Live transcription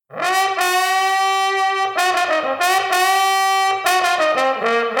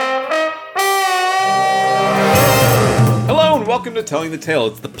to Telling the Tale.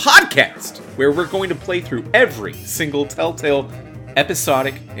 It's the podcast where we're going to play through every single Telltale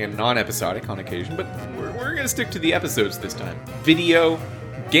episodic and non-episodic on occasion, but we're going to stick to the episodes this time. Video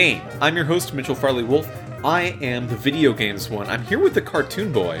game. I'm your host, Mitchell Farley Wolf. I am the video games one. I'm here with the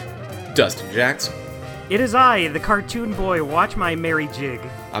cartoon boy, Dustin Jackson. It is I, the cartoon boy. Watch my merry jig.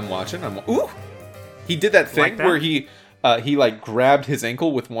 I'm watching. Ooh! He did that thing where he grabbed his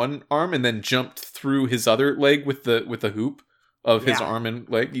ankle with one arm and then jumped through his other leg with the hoop of his arm and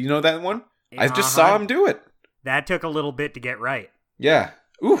leg. You know that one? I just saw him do it. That took a little bit to get right. Yeah.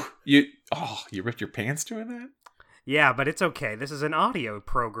 Ooh, you ripped your pants doing that? Yeah, but it's okay. This is an audio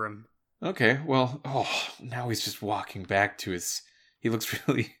program. Okay, well, now he's just walking back to he looks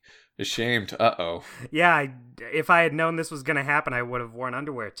really ashamed. Uh-oh. Yeah, if I had known this was going to happen, I would have worn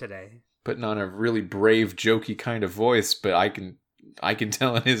underwear today. Putting on a really brave, jokey kind of voice, but I can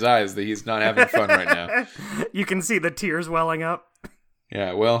tell in his eyes that he's not having fun right now. You can see the tears welling up.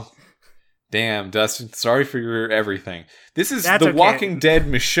 Yeah, well, damn, Dustin. Sorry for your everything. This is That's The okay. Walking Dead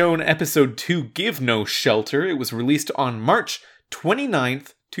Michonne Episode 2, Give No Shelter. It was released on March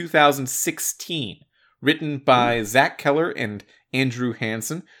 29th, 2016. Written by Zach Keller and Andrew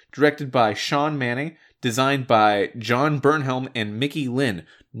Hansen. Directed by Sean Manning. Designed by John Burnhelm and Mickey Lynn.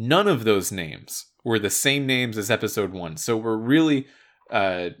 None of those names were the same names as Episode 1. So we're really,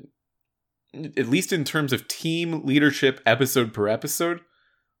 at least in terms of team leadership episode per episode,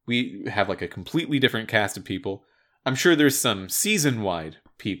 we have like a completely different cast of people. I'm sure there's some season-wide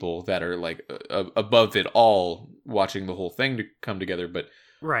people that are like above it all watching the whole thing to come together, but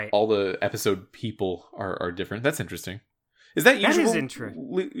right. all the episode people are different. That's interesting. Is that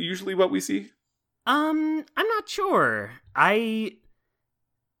usually what we see? I'm not sure. I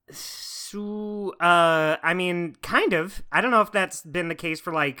mean, kind of. I don't know if that's been the case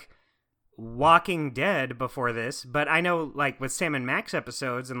for, like, Walking Dead before this, but I know, like, with Sam and Max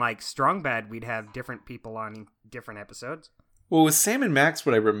episodes and, like, Strong Bad, we'd have different people on different episodes. Well, with Sam and Max,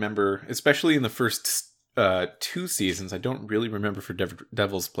 what I remember, especially in the first 2 seasons, I don't really remember for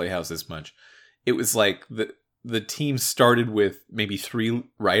Devil's Playhouse as much. It was like the team started with maybe 3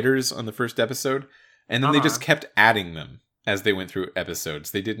 writers on the first episode, and then they just kept adding them as they went through episodes.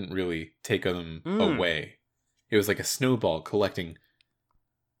 They didn't really take them away. It was like a snowball collecting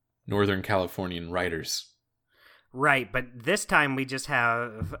Northern Californian writers. Right, but this time we just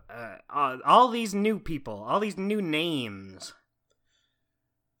have all these new people, all these new names.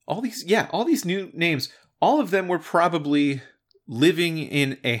 All these new names. All of them were probably living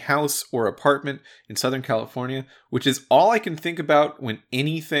in a house or apartment in Southern California, which is all I can think about when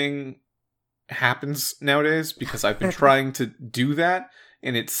anything happens nowadays, because I've been trying to do that,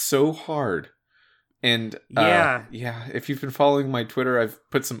 and it's so hard. And if you've been following my Twitter, I've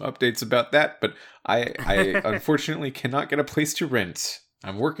put some updates about that, but I unfortunately cannot get a place to rent.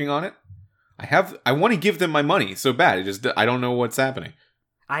 I'm working on it. I want to give them my money so bad. I don't know what's happening.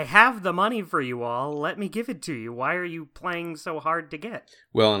 I have the money for you all. Let me give it to you. Why are you playing so hard to get?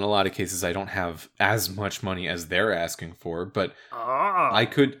 Well, in a lot of cases, I don't have as much money as they're asking for, but I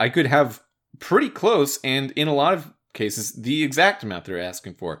could have pretty close, and in a lot of cases, the exact amount they're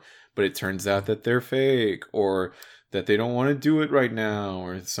asking for. But it turns out that they're fake, or that they don't want to do it right now,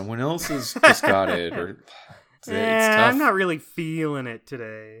 or someone else has just got it, or it's tough. I'm not really feeling it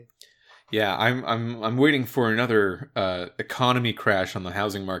today. Yeah, I'm waiting for another economy crash on the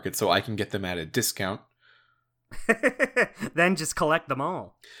housing market so I can get them at a discount. Then just collect them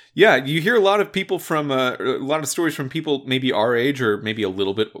all. Yeah, you hear a lot of people from a lot of stories from people maybe our age or maybe a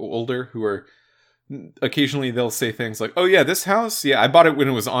little bit older who are occasionally they'll say things like, "Oh yeah, this house, yeah, I bought it when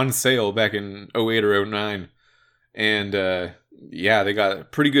it was on sale back in 08 or 09." And they got a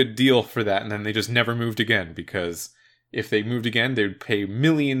pretty good deal for that, and then they just never moved again, because if they moved again, they would pay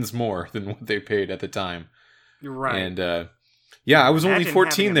millions more than what they paid at the time. Right. And I was only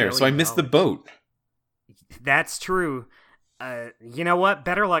 14 there, so I missed the boat. That's true. You know what?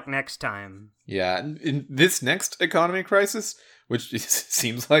 Better luck next time. Yeah, in this next economy crisis, which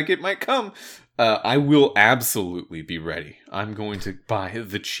seems like it might come, I will absolutely be ready. I'm going to buy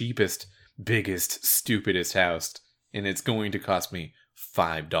the cheapest, biggest, stupidest house, and it's going to cost me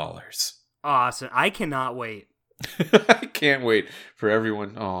 $5. Awesome. I cannot wait. I can't wait for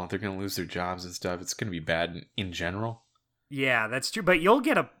everyone. Oh, they're going to lose their jobs and stuff. It's going to be bad in general. Yeah, that's true. But you'll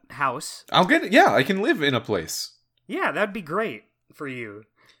get a house. I'll get it. Yeah, I can live in a place. Yeah, that'd be great for you.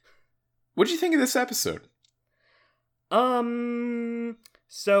 What did you think of this episode?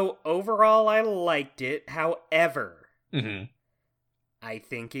 So overall I liked it. However, I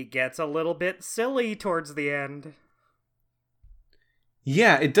think it gets a little bit silly towards the end.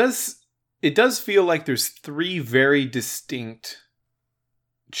 Yeah, it does. It does feel like there's 3 very distinct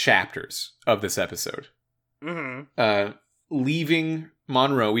chapters of this episode. Mm-hmm. Leaving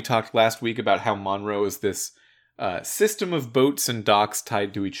Monroe, we talked last week about how Monroe is this system of boats and docks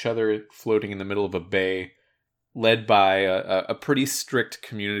tied to each other, floating in the middle of a bay, led by a pretty strict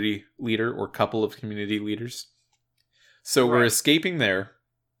community leader or couple of community leaders. So we're escaping there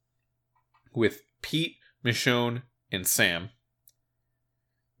with Pete, Michonne, and Sam.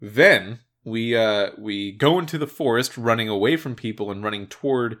 Then we go into the forest, running away from people and running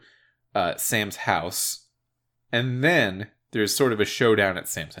toward Sam's house. And then there's sort of a showdown at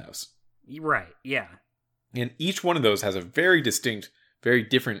Sam's house. Right, yeah. And each one of those has a very distinct, very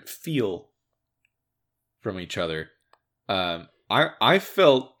different feel from each other. I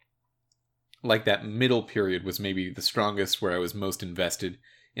felt like that middle period was maybe the strongest, where I was most invested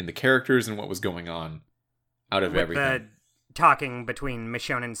in the characters and what was going on out of everything. The talking between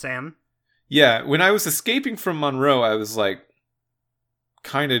Michonne and Sam? Yeah, when I was escaping from Monroe, I was like,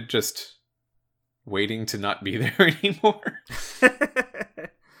 kind of just waiting to not be there anymore.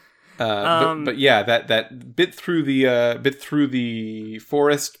 But yeah, that bit through the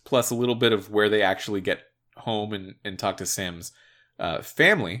forest, plus a little bit of where they actually get home and talk to Sam's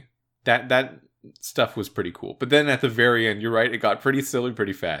family. That stuff was pretty cool. But then at the very end, you're right, it got pretty silly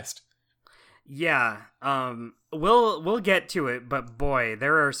pretty fast. Yeah, we'll get to it, but boy,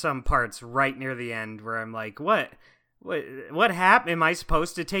 there are some parts right near the end where I'm like, what happened? Am I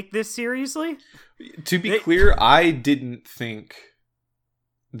supposed to take this seriously? To be clear, I didn't think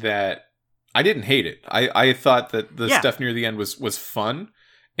that... I didn't hate it. I thought that the stuff near the end was fun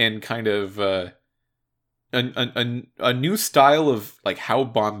and kind of a new style of like how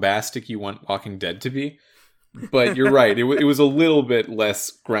bombastic you want Walking Dead to be. But you're right. It was a little bit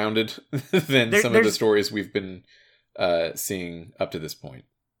less grounded than some of the stories we've been seeing up to this point.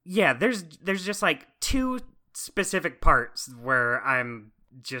 Yeah, there's just like two specific parts where I'm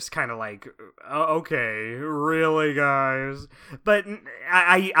just kind of like, okay, really, guys? But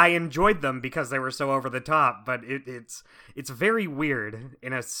I enjoyed them because they were so over the top. But it's very weird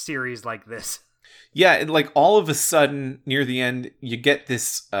in a series like this. Yeah, and like all of a sudden near the end, you get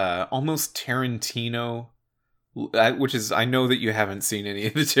this almost Tarantino. Which is, I know that you haven't seen any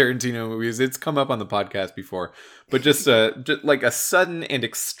of the Tarantino movies. It's come up on the podcast before. But just like a sudden and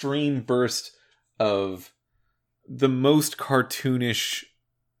extreme burst of the most cartoonish,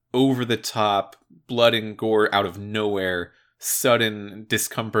 over-the-top blood and gore out of nowhere, sudden,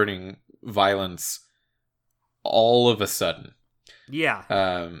 discomforting violence all of a sudden.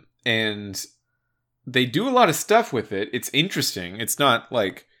 Yeah. And they do a lot of stuff with it. It's interesting. It's not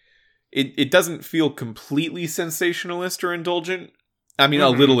like... It doesn't feel completely sensationalist or indulgent. I mean, a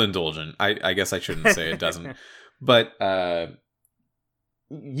little indulgent. I guess I shouldn't say it doesn't. But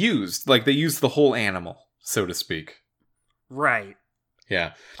used. Like, they use the whole animal, so to speak. Right.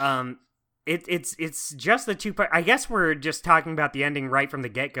 Yeah. It's just the two parts. I guess we're just talking about the ending right from the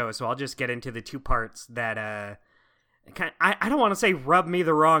get-go, so I'll just get into the two parts that, I don't want to say rub me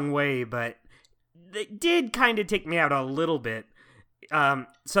the wrong way, but it did kind of take me out a little bit.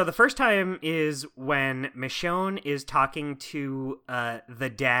 So the first time is when Michonne is talking to the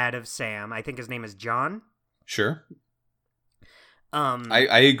dad of Sam. I think his name is John. Sure.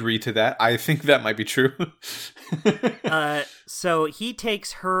 I agree to that. I think that might be true. So he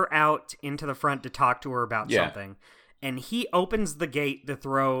takes her out into the front to talk to her about something. And he opens the gate to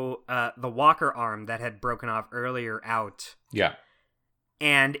throw the walker arm that had broken off earlier out. Yeah.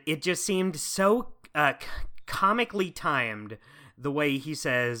 And it just seemed so comically timed. The way he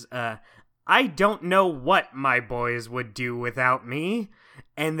says, I don't know what my boys would do without me.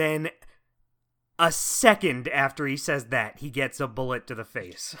 And then a second after he says that, he gets a bullet to the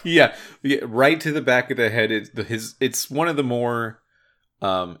face. Yeah, right to the back of the head. It's one of the more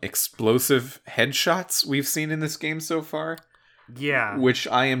explosive headshots we've seen in this game so far. Yeah. Which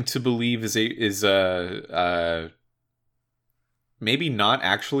I am to believe is maybe not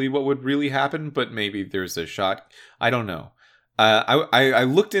actually what would really happen, but maybe there's a shot. I don't know. I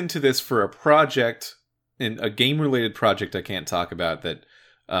looked into this for a project, a game-related project I can't talk about that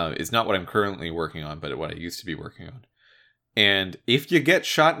is not what I'm currently working on, but what I used to be working on. And if you get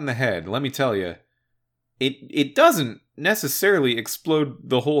shot in the head, let me tell you, it doesn't necessarily explode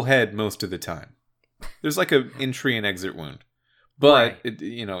the whole head most of the time. There's like an entry and exit wound. But,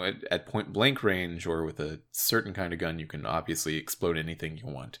 right. At point-blank range or with a certain kind of gun, you can obviously explode anything you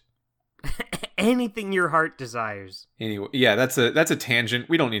want. Anything your heart desires. Anyway, yeah, that's a tangent.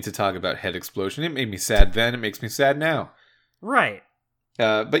 We don't need to talk about head explosion. It made me sad then. It makes me sad now. Right.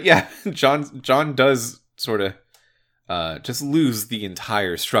 But yeah, John does sort of just lose the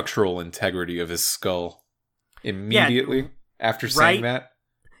entire structural integrity of his skull immediately after saying that.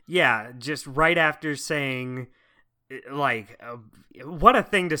 Yeah, just right after saying, like, what a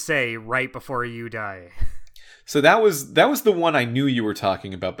thing to say right before you die. So that was the one I knew you were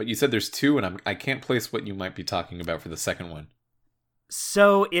talking about, but you said there's two, and I can't place what you might be talking about for the second one.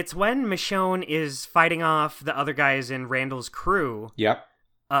 So it's when Michonne is fighting off the other guys in Randall's crew. Yep.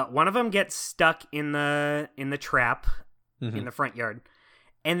 One of them gets stuck in the trap in the front yard,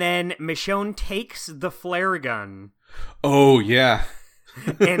 and then Michonne takes the flare gun. Oh yeah.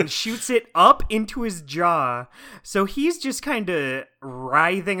 And shoots it up into his jaw. So he's just kind of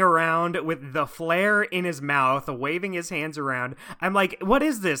writhing around with the flare in his mouth, waving his hands around. I'm like, what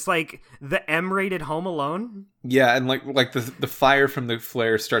is this? Like the M-rated Home Alone? Yeah, and like the fire from the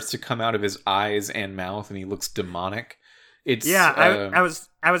flare starts to come out of his eyes and mouth, and he looks demonic. It's I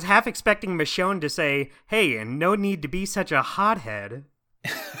was half expecting Michonne to say, "Hey, no need to be such a hothead."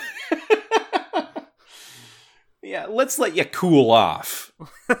 Yeah, let's let you cool off.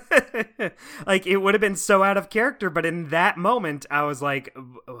 Like, it would have been so out of character, but in that moment, I was like,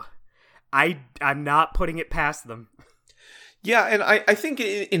 I'm not putting it past them. Yeah, and I think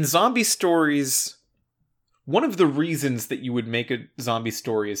in zombie stories, one of the reasons that you would make a zombie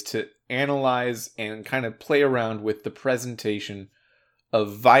story is to analyze and kind of play around with the presentation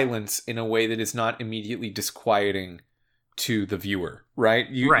of violence in a way that is not immediately disquieting to the viewer, right?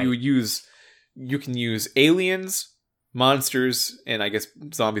 You can use aliens, monsters, and I guess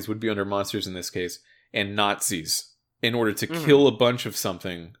zombies would be under monsters in this case, and Nazis in order to kill a bunch of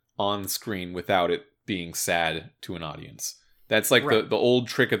something on screen without it being sad to an audience. That's like the old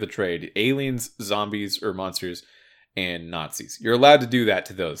trick of the trade. Aliens, zombies, or monsters, and Nazis. You're allowed to do that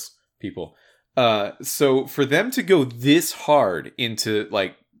to those people. So for them to go this hard into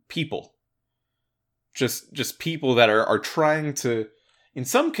like people, just people that are trying to, in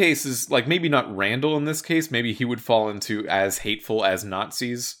some cases, like maybe not Randall in this case, maybe he would fall into as hateful as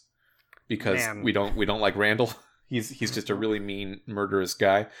Nazis because we don't like Randall. He's just a really mean, murderous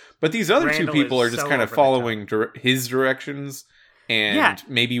guy. But these other Randall two people are just so kind of following his directions and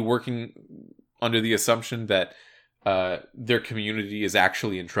maybe working under the assumption that their community is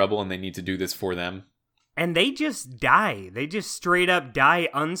actually in trouble and they need to do this for them. And they just die. They just straight up die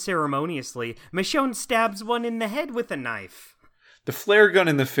unceremoniously. Michonne stabs one in the head with a knife. The flare gun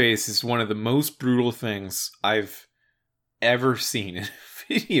in the face is one of the most brutal things I've ever seen in a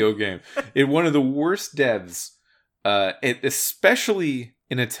video game. It's one of the worst deaths, especially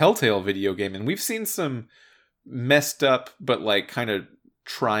in a Telltale video game. And we've seen some messed up, but like kind of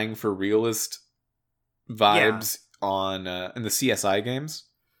trying for realist vibes on in the CSI games.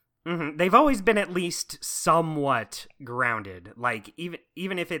 Mm-hmm. They've always been at least somewhat grounded. Like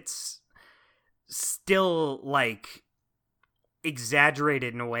even if it's still like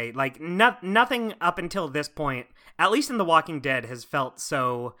exaggerated in a way, like nothing up until this point, at least in The Walking Dead, has felt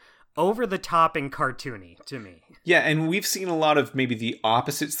so over the top and cartoony to me. Yeah, and we've seen a lot of maybe the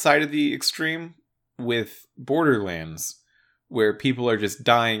opposite side of the extreme with Borderlands, where people are just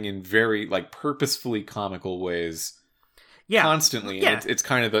dying in very like purposefully comical ways, constantly. And it's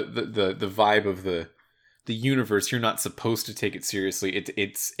kind of the vibe of the universe. You're not supposed to take it seriously.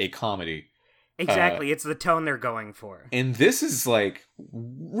 It's a comedy. Exactly, it's the tone they're going for. And this is like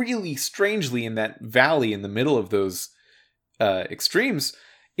really strangely in that valley in the middle of those extremes.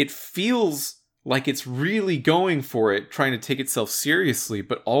 It feels like it's really going for it, trying to take itself seriously,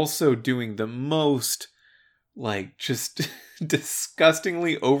 but also doing the most like just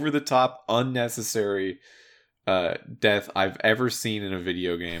disgustingly over the top, unnecessary death I've ever seen in a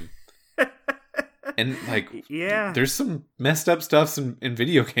video game. And like, there's some messed up stuff in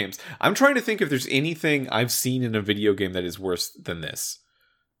video games. I'm trying to think if there's anything I've seen in a video game that is worse than this,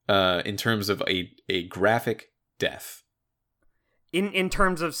 in terms of a graphic death. In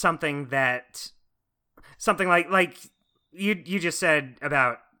terms of something like you just said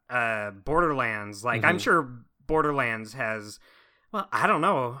about Borderlands. Like, I'm sure Borderlands has. Well, I don't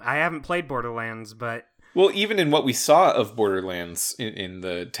know. I haven't played Borderlands, but. Well, even in what we saw of Borderlands in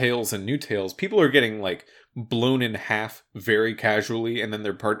the Tales and New Tales, people are getting like blown in half very casually, and then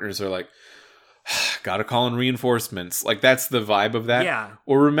their partners are like, gotta call in reinforcements. Like, that's the vibe of that. Yeah.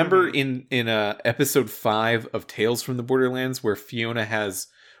 Or remember in episode 5 of Tales from the Borderlands, where Fiona has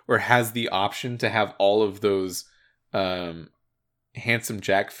the option to have all of those Handsome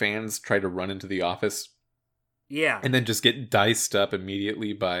Jack fans try to run into the office. Yeah. And then just get diced up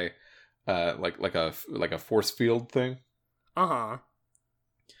immediately by like a force field thing. I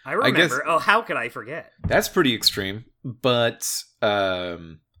remember. How could I forget? That's pretty extreme. But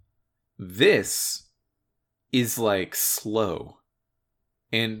this is like slow,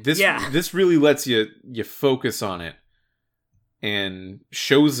 and this really lets you focus on it. and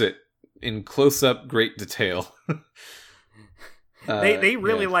shows it in close-up great detail. They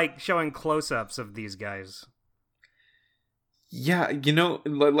really like showing close-ups of these guys. Yeah, you know,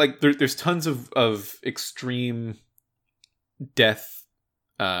 like there's tons of extreme death,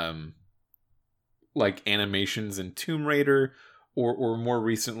 like animations in Tomb Raider, or more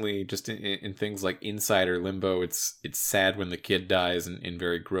recently, just in things like Inside or Limbo. It's sad when the kid dies in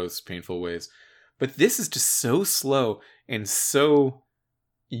very gross, painful ways. But this is just so slow and so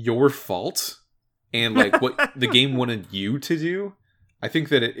your fault, and like what the game wanted you to do. I think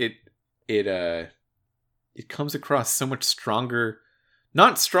that it comes across so much stronger.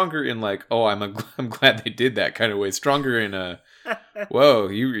 Not stronger in like, oh, I'm glad they did that kind of way. Stronger in a, whoa,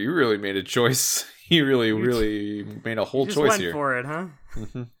 you really made a choice. You really made a whole choice here. Went for it, huh?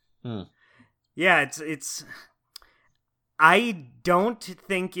 Mm-hmm. Yeah, it's. I don't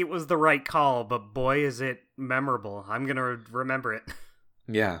think it was the right call, but boy, is it memorable. I'm gonna remember it.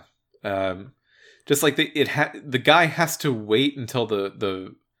 Yeah, just like the guy has to wait until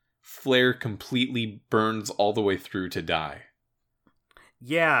the flare completely burns all the way through to die.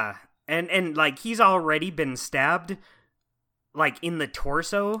 Yeah, and like he's already been stabbed, like in the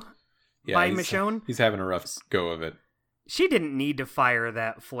torso by Michonne. He's having a rough go of it. She didn't need to fire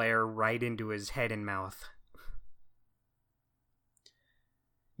that flare right into his head and mouth.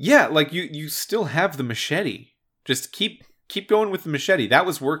 Yeah, like you still have the machete. Just keep going with the machete. That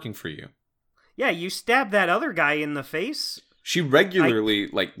was working for you. Yeah, you stabbed that other guy in the face. She regularly,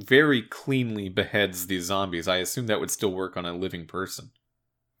 like, very cleanly beheads these zombies. I assume that would still work on a living person.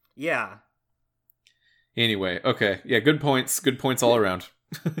 Yeah. Anyway, okay. Yeah, good points. Good points all around.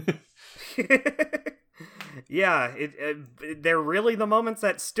 Yeah, they're really the moments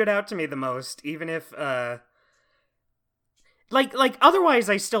that stood out to me the most, even if, like,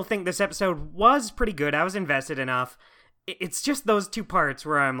 otherwise I still think this episode was pretty good. I was invested enough. It's just those two parts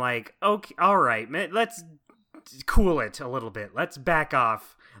where I'm like, okay, all right, man, let's cool it a little bit. Let's back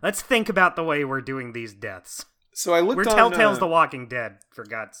off. Let's think about the way we're doing these deaths. So I looked We're Telltale's The Walking Dead, for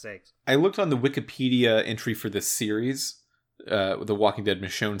God's sakes. I looked on the Wikipedia entry for this series, The Walking Dead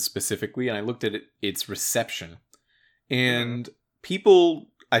Michonne specifically, and I looked at its reception. And people,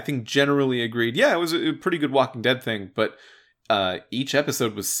 I think, generally agreed, yeah, it was a pretty good Walking Dead thing, but each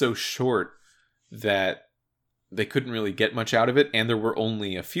episode was so short that they couldn't really get much out of it, and there were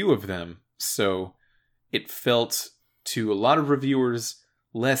only a few of them, so it felt to a lot of reviewers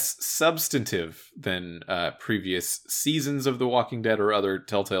less substantive than previous seasons of The Walking Dead or other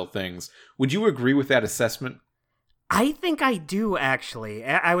Telltale things. Would you agree with that assessment? I think I do, actually.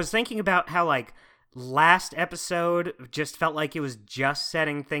 I was thinking about how, like, last episode just felt like it was just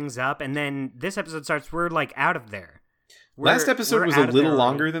setting things up, and then this episode starts, we're, like, out of there. Last episode was a little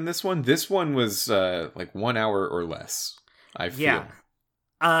longer than this one. This one was like 1 hour or less, I feel.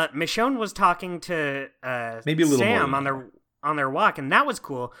 Yeah. Michonne was talking to maybe a little Sam more on their walk, and that was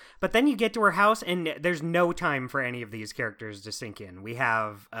cool. But then you get to her house, and there's no time for any of these characters to sink in. We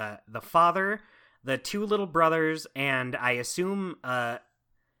have the father, the two little brothers, and I assume an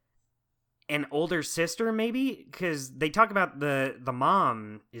older sister, maybe? Because they talk about the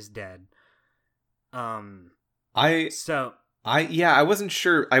mom is dead. I wasn't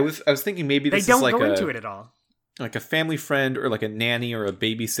sure. I was thinking maybe this they is don't like go into it at all. Like a family friend or like a nanny or a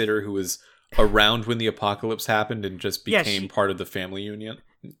babysitter who was around when the apocalypse happened and just became part of the family unit.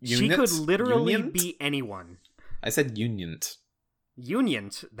 She could literally be anyone. I said unient.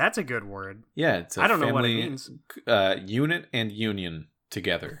 Unient. That's a good word. Yeah, it's a I don't know what it family, means. Unit and union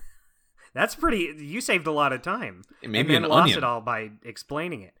together. That's pretty. You saved a lot of time. Maybe and then lost it all by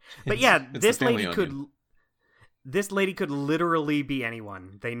explaining it. But yeah, this lady could literally be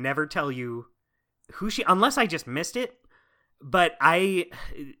anyone. They never tell you who she, unless I just missed it. But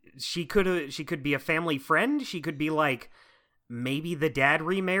she could be a family friend. She could be like, maybe the dad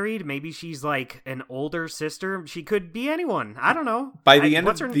remarried. Maybe she's like an older sister. She could be anyone. I don't know. By the end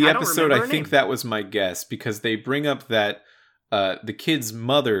of the episode, I think that was my guess, because they bring up that the kid's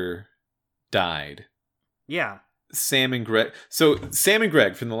mother died. Yeah. Sam and Greg. So Sam and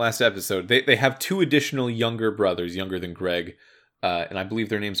Greg from the last episode, they have two additional younger brothers, younger than Greg, and I believe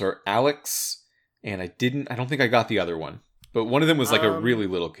their names are Alex, and I don't think I got the other one, but one of them was like a really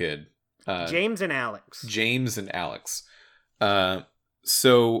little kid. James and Alex.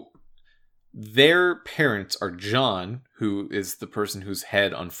 So their parents are John, who is the person whose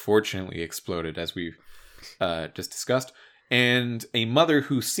head unfortunately exploded, as we've just discussed, and a mother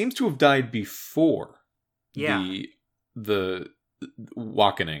who seems to have died before. Yeah. The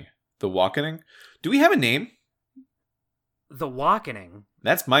Walkening. The Walkening? Do we have a name? The Walkening.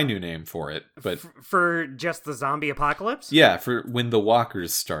 That's my new name for it. But for just the zombie apocalypse? yeah, for when the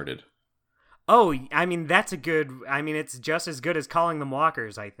walkers started. Oh, I mean, that's a good... I mean, it's just as good as calling them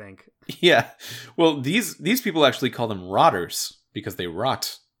walkers, I think. Yeah. Well, these people actually call them rotters because they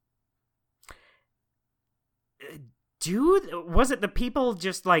rot. Dude, was it the people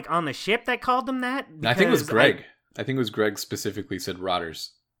just, like, on the ship that called them that? I think it was Greg. I think it was Greg specifically said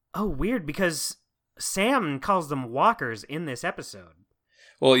rotters. Oh, weird, because Sam calls them walkers in this episode.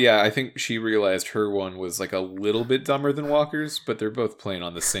 Well, yeah, I think she realized her one was like a little bit dumber than walkers, but they're both playing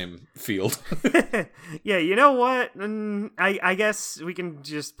on the same field. Yeah, you know what? I guess we can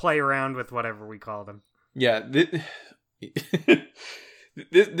just play around with whatever we call them. Yeah,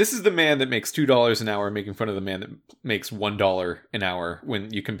 this is the man that makes $2 an hour making fun of the man that makes $1 an hour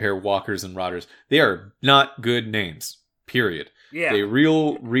when you compare walkers and rotters. They are not good names, period. Yeah. They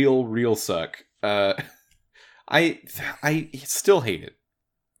real suck. I still hate it.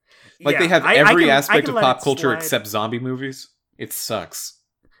 Like, they have every aspect of pop culture except zombie movies. It sucks.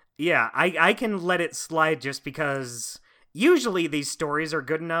 Yeah, I can let it slide just because usually these stories are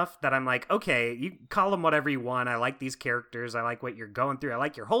good enough that I'm like, okay, you call them whatever you want. I like these characters. I like what you're going through. I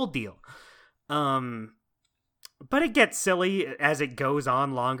like your whole deal. But it gets silly as it goes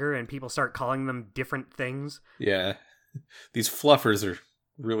on longer and people start calling them different things. Yeah. These fluffers are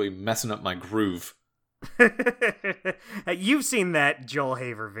really messing up my groove. You've seen that Joel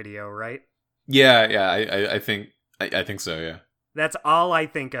Haver video, right? Yeah, I think so, yeah. That's all I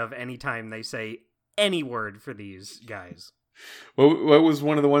think of anytime they say any word for these guys. What was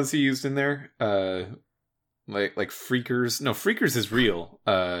one of the ones he used in there? Like freakers. No, freakers is real.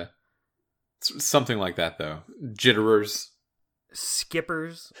 Something like that though. Jitterers.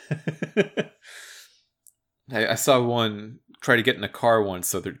 Skippers. I saw one try to get in a car once,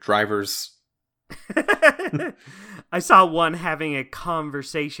 so they're drivers. I saw one having a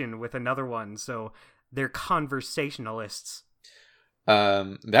conversation with another one, so they're conversationalists.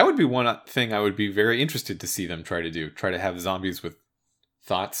 That would be one thing I would be very interested to see them try to do. Try to have zombies with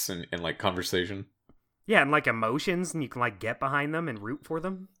thoughts and like conversation. Yeah, and like emotions, and you can like get behind them and root for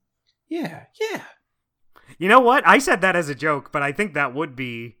them. Yeah. You know what? I said that as a joke, but I think that would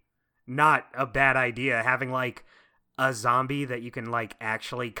be not a bad idea, having like a zombie that you can like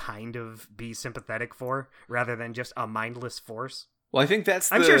actually kind of be sympathetic for rather than just a mindless force. Well, I think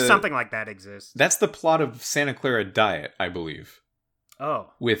I'm sure something like that exists. That's the plot of Santa Clara Diet, I believe.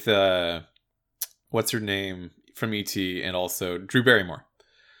 Oh. With what's her name from E.T. and also Drew Barrymore.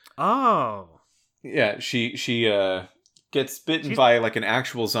 Oh. Yeah, she gets bitten by like an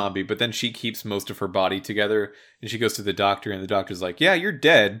actual zombie, but then she keeps most of her body together and she goes to the doctor and the doctor's like, "Yeah, you're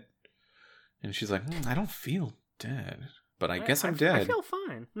dead." And she's like, "I don't feel dead, but I guess I'm dead. I feel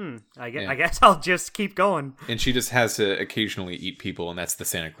fine. I guess I'll just keep going." And she just has to occasionally eat people, and that's the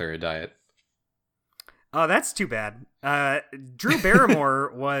Santa Clara Diet. Oh, that's too bad. Drew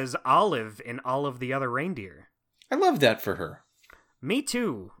Barrymore was Olive in All of the Other Reindeer. I love that for her. Me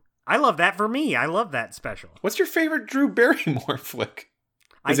too. I love that for me. I love that special. What's your favorite Drew Barrymore flick?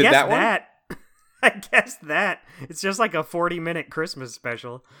 Is it that one? I guess that. It's just like a 40-minute Christmas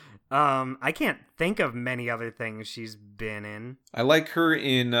special. I can't think of many other things she's been in. I like her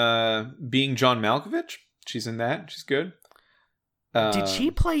in Being John Malkovich. She's in that. She's good. Did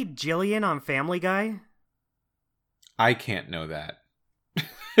she play Jillian on Family Guy? I can't know that.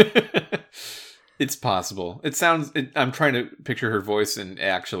 It's possible. I'm trying to picture her voice, and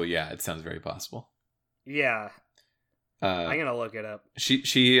actually, yeah, it sounds very possible. Yeah. I'm gonna look it up.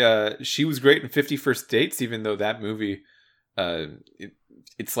 She was great in 50 First Dates, even though that movie,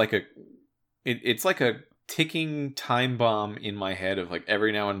 it's like a ticking time bomb in my head of like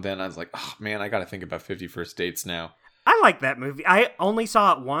every now and then I was like, oh man, I gotta think about 50 First Dates now. I like that movie. I only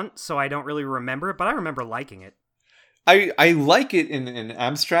saw it once, so I don't really remember it, but I remember liking it. I like it in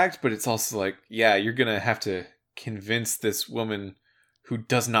abstract, but it's also like, yeah, you're gonna have to convince this woman who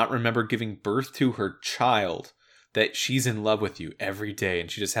does not remember giving birth to her child that she's in love with you every day,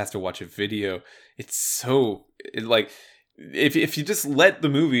 and she just has to watch a video. It's so like, if you just let the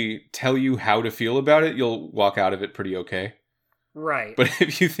movie tell you how to feel about it, you'll walk out of it pretty okay. Right. But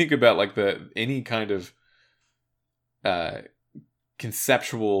if you think about like any kind of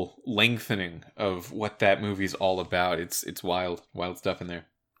conceptual lengthening of what that movie's all about, it's wild stuff in there.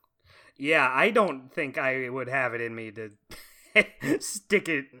 Yeah, I don't think I would have it in me to stick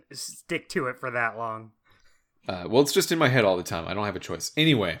to it for that long. Well, it's just in my head all the time. I don't have a choice.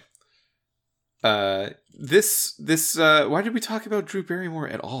 Anyway, this why did we talk about Drew Barrymore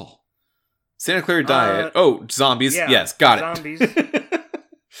at all? Santa Clara Diet. Zombies. Yeah, yes, got it. Zombies.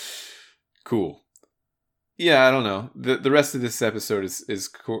 Cool. Yeah, I don't know. The rest of this episode is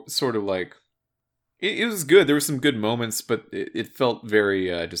sort of like it was good. There were some good moments, but it felt very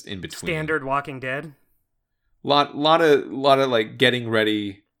just in between. Standard Walking Dead. Lot of like getting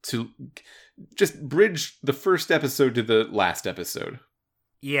ready to just bridge the first episode to the last episode.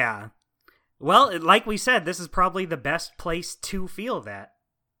 Yeah. Well, like we said, this is probably the best place to feel that.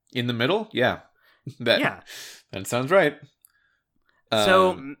 In the middle? Yeah. That sounds right.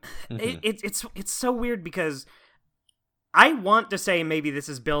 So it's so weird because I want to say maybe this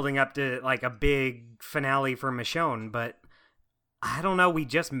is building up to like a big finale for Michonne, but I don't know. We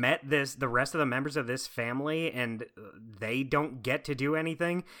just met the rest of the members of this family, and they don't get to do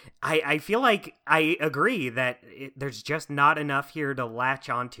anything. I feel like I agree that there's just not enough here to latch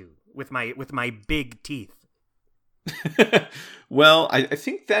onto with my big teeth. Well, I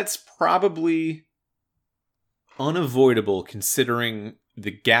think that's probably unavoidable considering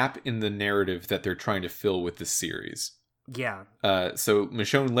the gap in the narrative that they're trying to fill with this series. Yeah. So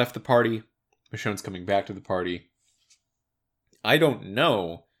Michonne left the party. Michonne's coming back to the party. I don't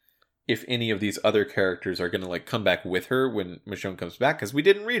know if any of these other characters are going to like come back with her when Michonne comes back, because we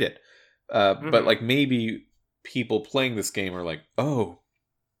didn't read it. But like maybe people playing this game are like, oh,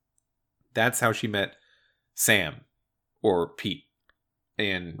 that's how she met Sam or Pete.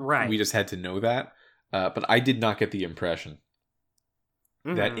 And we just had to know that. But I did not get the impression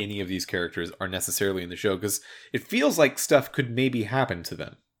that any of these characters are necessarily in the show, because it feels like stuff could maybe happen to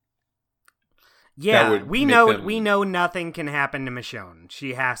them. Yeah, we know nothing can happen to Michonne.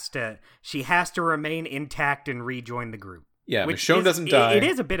 She has to remain intact and rejoin the group. Yeah, Michonne doesn't die. It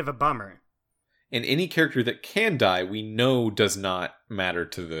is a bit of a bummer. And any character that can die, we know does not matter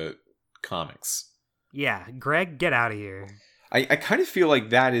to the comics. Yeah, Greg, get out of here. I kind of feel like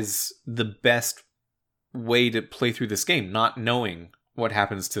that is the best way to play through this game, not knowing what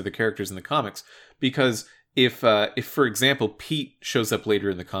happens to the characters in the comics. Because if for example, Pete shows up later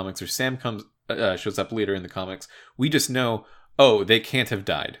in the comics, or Sam shows up later in the comics, we just know, oh, they can't have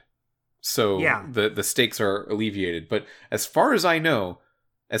died. So the stakes are alleviated. But as far as I know,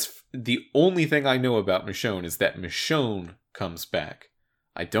 the only thing I know about Michonne is that Michonne comes back.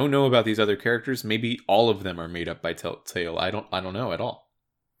 I don't know about these other characters. Maybe all of them are made up by Telltale. I don't know at all.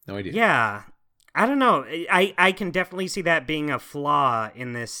 No idea. Yeah. I don't know. I can definitely see that being a flaw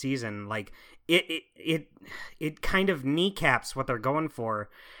in this season. Like it kind of kneecaps what they're going for.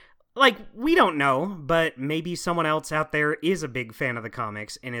 Like, we don't know, but maybe someone else out there is a big fan of the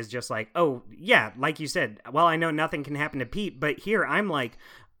comics and is just like, oh, yeah, like you said, well, I know nothing can happen to Pete, but here I'm like,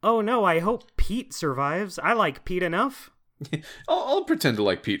 oh no, I hope Pete survives. I like Pete enough. I'll pretend to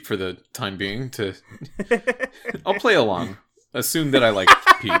like Pete for the time being. I'll play along. Assume that I like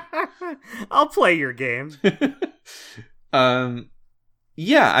Pete. I'll play your game.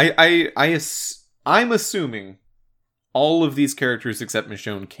 Yeah, I'm assuming all of these characters except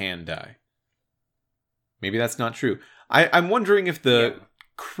Michonne can die. Maybe that's not true. I'm wondering if the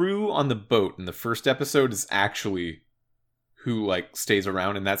crew on the boat in the first episode is actually who like stays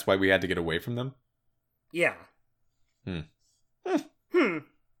around, and that's why we had to get away from them. Yeah.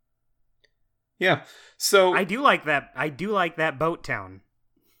 Yeah. So I do like that boat town.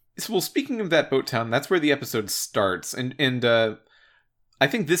 Well, speaking of that boat town, that's where the episode starts, and I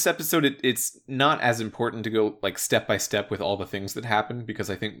think this episode it's not as important to go like step by step with all the things that happen,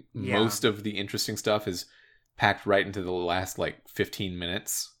 because I think most of the interesting stuff is packed right into the last like 15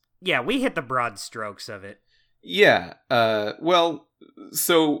 minutes. Yeah, we hit the broad strokes of it. Yeah. Well,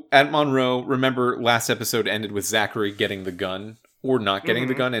 so at Monroe, remember last episode ended with Zachary getting the gun or not getting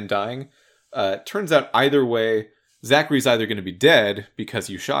the gun and dying. Turns out either way, Zachary's either going to be dead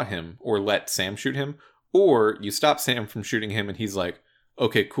because you shot him or let Sam shoot him, or you stop Sam from shooting him and he's like,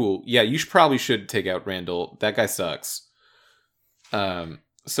 okay, cool. Yeah, you probably should take out Randall. That guy sucks.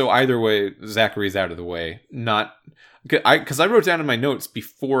 So either way, Zachary's out of the way. Because I wrote down in my notes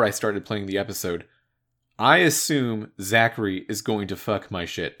before I started playing the episode, I assume Zachary is going to fuck my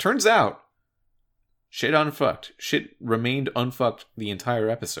shit. Turns out, shit unfucked. Shit remained unfucked the entire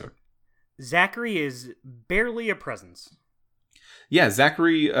episode. Zachary is barely a presence. Yeah,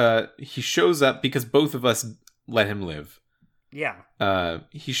 Zachary, he shows up because both of us let him live. Yeah.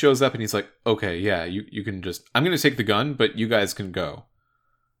 He shows up and he's like, okay, yeah, you can just... I'm going to take the gun, but you guys can go.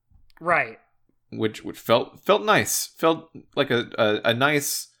 Right. Which felt nice. Felt like a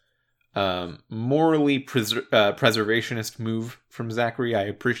nice, morally preservationist move from Zachary. I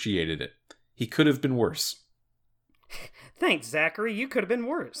appreciated it. He could have been worse. Thanks, Zachary. You could have been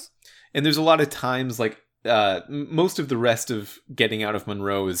worse. And there's a lot of times, like, most of the rest of getting out of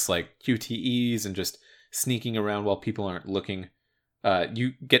Monroe is like QTEs and just sneaking around while people aren't looking.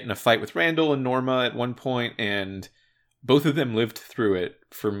 You get in a fight with Randall and Norma at one point, and both of them lived through it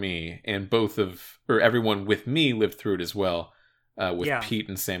for me, and everyone with me lived through it as well, with Pete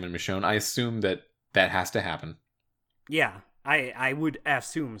and Sam and Michonne. I assume that has to happen. Yeah, I would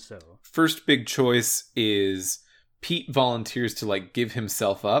assume so. First big choice is Pete volunteers to like give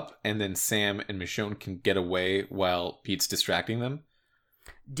himself up, and then Sam and Michonne can get away while Pete's distracting them.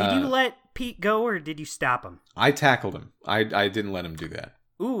 Did you let Pete go, or did you stop him? I tackled him. I didn't let him do that.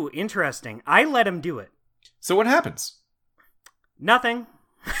 Ooh, interesting. I let him do it. So what happens? Nothing.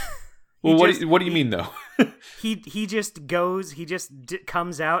 Well, what do you mean, though? he just goes,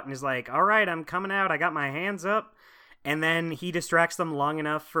 comes out and is like, all right, I'm coming out. I got my hands up. And then he distracts them long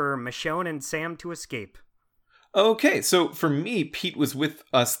enough for Michonne and Sam to escape. Okay, so for me, Pete was with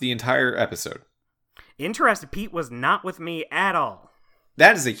us the entire episode. Interesting. Pete was not with me at all.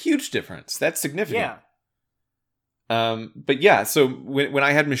 That is a huge difference. That's significant. Yeah. But yeah, so when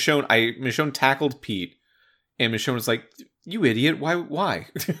I had Michonne tackled Pete, and Michonne was like, "You idiot! Why?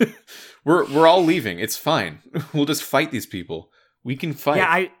 We're all leaving. It's fine. We'll just fight these people. We can fight."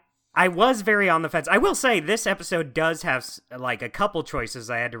 Yeah, I was very on the fence. I will say this episode does have like a couple choices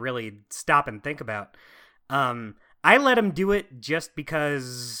I had to really stop and think about. I let him do it just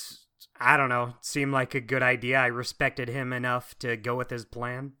because, I don't know, it seemed like a good idea. I respected him enough to go with his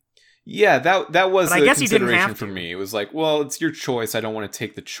plan. Yeah, that was a consideration for to. me. It was like, well, it's your choice. I don't want to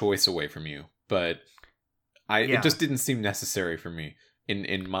take the choice away from you, but it just didn't seem necessary for me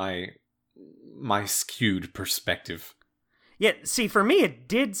in my skewed perspective. Yeah, see, for me, it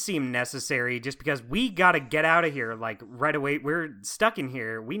did seem necessary just because we gotta get out of here, like, right away. We're stuck in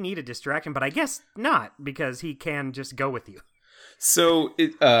here. We need a distraction, but I guess not, because he can just go with you. So,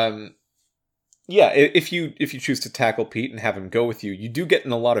 if you choose to tackle Pete and have him go with you, you do get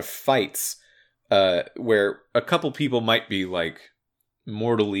in a lot of fights where a couple people might be, like,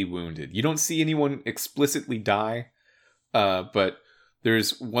 mortally wounded. You don't see anyone explicitly die, but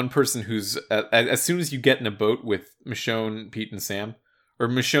there's one person who's, as soon as you get in a boat with Michonne, Pete, and Sam, or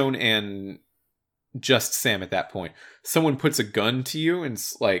Michonne and just Sam at that point, someone puts a gun to you and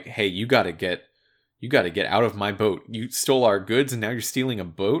it's like, hey, you gotta get out of my boat. You stole our goods and now you're stealing a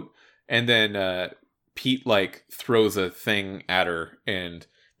boat? And then Pete, like, throws a thing at her and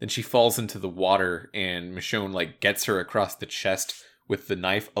then she falls into the water and Michonne, like, gets her across the chest with the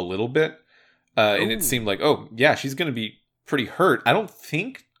knife a little bit. And it seemed like, oh, yeah, she's gonna be pretty hurt. I don't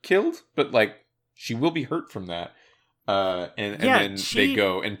think killed, but like she will be hurt from that. And then they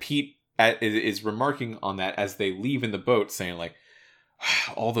go, and Pete is remarking on that as they leave in the boat, saying like,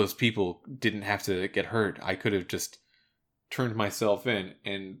 all those people didn't have to get hurt. I could have just turned myself in.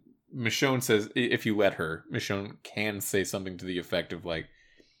 And Michonne says, if you let her, Michonne can say something to the effect of like,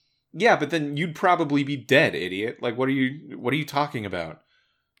 yeah, but then you'd probably be dead, idiot. Like, what are you talking about?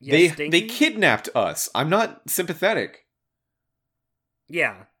 Yes, they kidnapped us. I'm not sympathetic.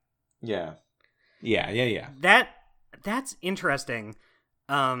 Yeah. Yeah. That's interesting.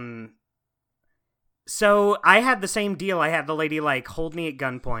 So I had the same deal. I had the lady like hold me at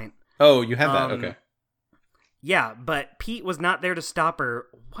gunpoint. Oh, you had that? Okay. Yeah, but Pete was not there to stop her.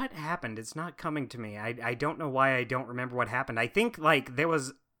 What happened? It's not coming to me. I don't know why I don't remember what happened. I think like there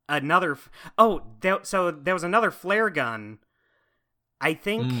was another. So there was another flare gun. I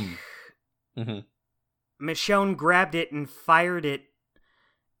think Michonne grabbed it and fired it.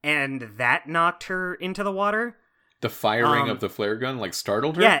 And that knocked her into the water. The firing of the flare gun, like,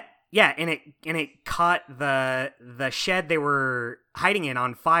 startled her? Yeah, and it caught the shed they were hiding in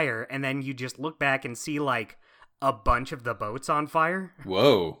on fire, and then you just look back and see, like, a bunch of the boats on fire.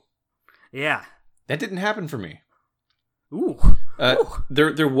 Whoa. Yeah. That didn't happen for me. Ooh.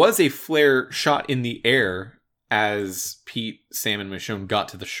 There was a flare shot in the air as Pete, Sam, and Michonne got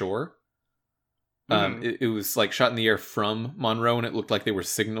to the shore. It was like shot in the air from Monroe, and it looked like they were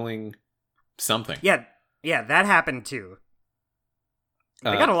signaling something. Yeah, that happened too.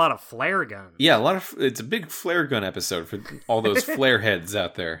 They got a lot of flare guns. Yeah, it's a big flare gun episode for all those flare heads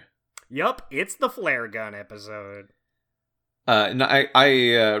out there. Yup, it's the flare gun episode. And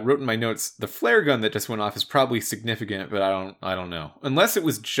I wrote in my notes, the flare gun that just went off is probably significant, but I don't know. Unless it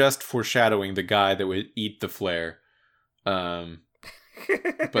was just foreshadowing the guy that would eat the flare.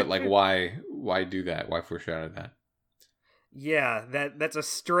 But like, why do that? Why foreshadow that? Yeah, that's a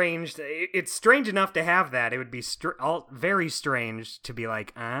strange. It's strange enough to have that. It would be very strange to be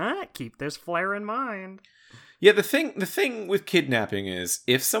like, keep this flare in mind. Yeah, the thing with kidnapping is,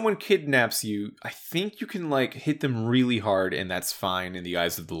 if someone kidnaps you, I think you can like hit them really hard, and that's fine in the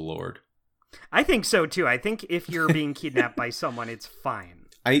eyes of the Lord. I think so too. I think if you're being kidnapped by someone, it's fine.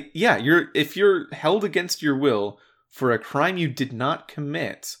 If you're held against your will for a crime you did not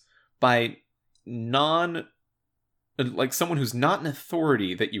commit by someone who's not an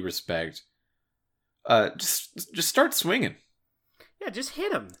authority that you respect, just start swinging. Yeah, just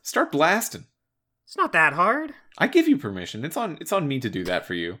hit him. Start blasting. It's not that hard. I give you permission. It's on me to do that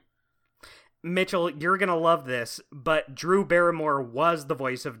for you. Mitchell, you're gonna love this, but Drew Barrymore was the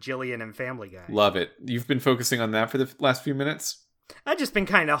voice of Jillian in Family Guy. Love it. You've been focusing on that for the last few minutes? I've just been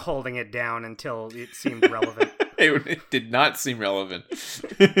kind of holding it down until it seemed relevant. It did not seem relevant.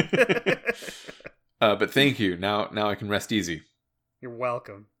 But thank you. Now I can rest easy. You're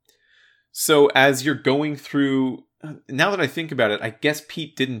welcome. So as you're going through, now that I think about it, I guess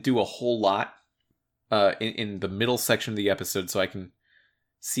Pete didn't do a whole lot in the middle section of the episode, so I can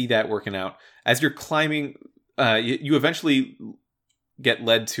see that working out. As you're climbing, you eventually get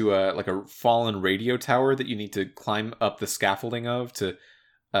led to a fallen radio tower that you need to climb up the scaffolding of to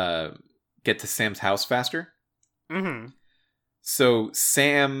get to Sam's house faster. Mm-hmm. So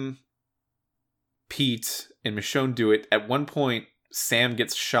Sam, Pete, and Michonne do it. At one point, Sam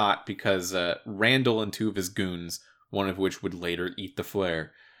gets shot because Randall and two of his goons, one of which would later eat the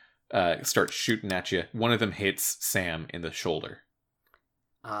flare, start shooting at you. One of them hits Sam in the shoulder.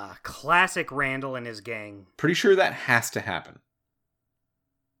 Classic Randall and his gang. Pretty sure that has to happen.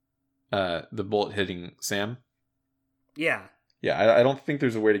 The bullet hitting Sam? Yeah. Yeah, I don't think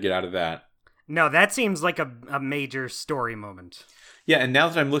there's a way to get out of that. No, that seems like a major story moment. Yeah, and now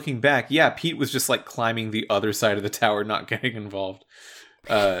that I'm looking back, yeah, Pete was just like climbing the other side of the tower, not getting involved.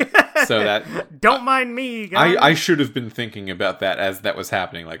 So that... Don't mind me, guys. I should have been thinking about that as that was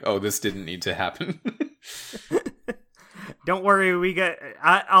happening. Like, oh, this didn't need to happen. Don't worry,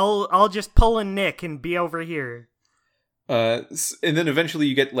 I'll just pull a Nick and be over here. And then eventually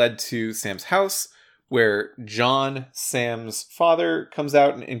you get led to Sam's house, where John, Sam's father, comes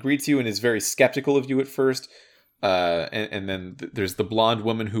out and greets you and is very skeptical of you at first. And then there's the blonde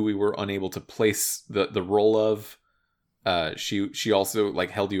woman who we were unable to place the role of. She also like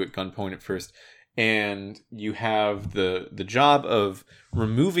held you at gunpoint at first. And you have the job of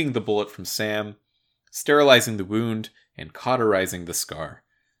removing the bullet from Sam, sterilizing the wound, and cauterizing the scar.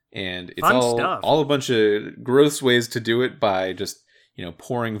 And it's all a bunch of gross ways to do it by just,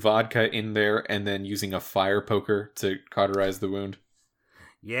 pouring vodka in there and then using a fire poker to cauterize the wound.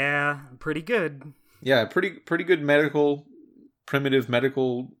 Yeah, pretty good. Yeah, pretty good primitive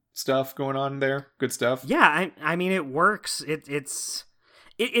medical stuff going on there. Good stuff. Yeah, I mean, it works. It's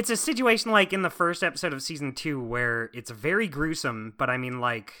a situation like in the first episode of season 2 where it's very gruesome, but I mean,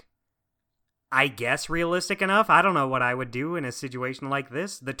 like, I guess realistic enough. I don't know what I would do in a situation like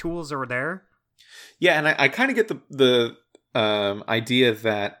this. The tools are there. Yeah, and I kind of get the idea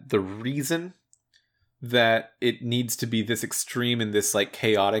that the reason that it needs to be this extreme and this like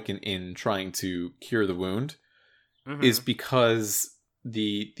chaotic in trying to cure the wound is because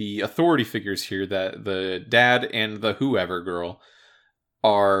the authority figures here, that the dad and the whoever girl,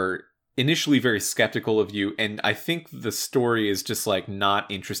 are initially very skeptical of you, and I think the story is just like not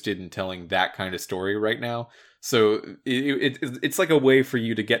interested in telling that kind of story right now. So it's like a way for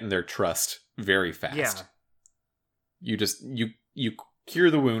you to get in their trust very fast. Yeah. You cure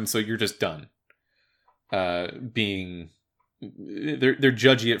the wound, so you're just done. They're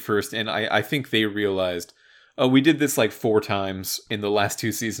judgy at first, and I think they realized, oh, we did this like 4 times in the last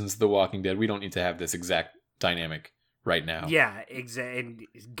 2 seasons of The Walking Dead. We don't need to have this exact dynamic right now. Yeah, exactly.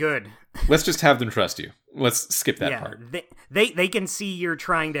 Good. Let's just have them trust you. Let's skip that part. They can see you're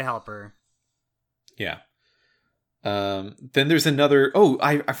trying to help her. Yeah. Then there's another... Oh,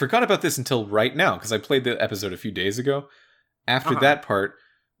 I forgot about this until right now, because I played the episode a few days ago. After that part,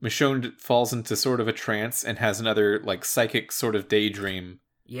 Michonne falls into sort of a trance and has another like psychic sort of daydream.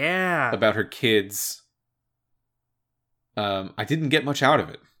 Yeah. About her kids. I didn't get much out of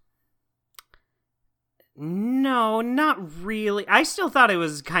it. No, not really. I still thought it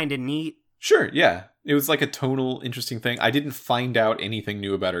was kind of neat. Sure, yeah. It was like a tonal, interesting thing. I didn't find out anything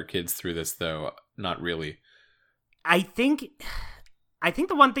new about her kids through this, though. Not really. I think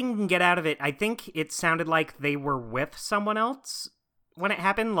the one thing you can get out of it, I think it sounded like they were with someone else when it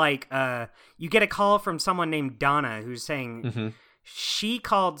happened. Like, you get a call from someone named Donna who's saying she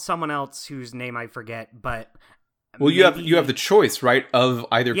called someone else whose name I forget, but... Well, you have the choice, right, of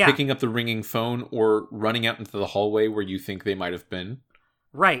either picking up the ringing phone or running out into the hallway where you think they might have been.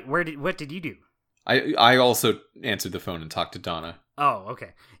 Right. What did you do? I also answered the phone and talked to Donna. Oh, okay.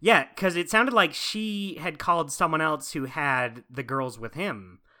 Yeah, because it sounded like she had called someone else who had the girls with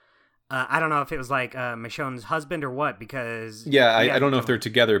him. I don't know if it was like Michonne's husband or what, because... Yeah, I don't know if they're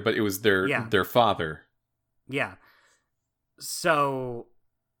together, but it was their father. Yeah. So...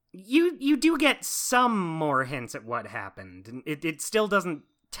 you do get some more hints at what happened. And it still doesn't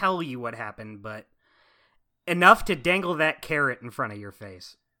tell you what happened, but enough to dangle that carrot in front of your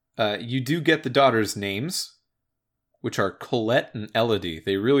face. You do get the daughters' names, which are Colette and Elodie.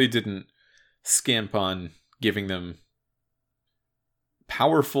 They really didn't skimp on giving them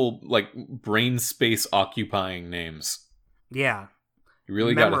powerful, like, brain space occupying names. Yeah. You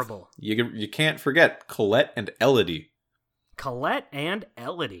really memorable. You can't forget Colette and Elodie. Colette and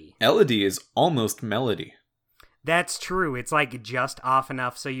Elodie. Elodie is almost Melody. That's true. It's like just off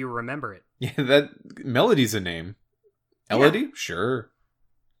enough so you remember it. Yeah, that Melody's a name. Elodie? Yeah. Sure.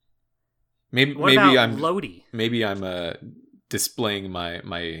 Maybe I'm Lodi? Maybe I'm displaying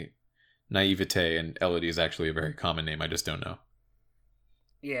my naivete, and Elodie is actually a very common name. I just don't know.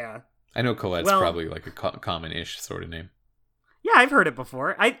 Yeah. I know Colette's probably like a common-ish sort of name. Yeah, I've heard it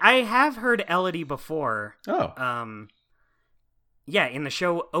before. I have heard Elodie before. Oh. Yeah, in the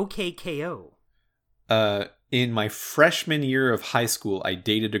show OKKO. In my freshman year of high school, I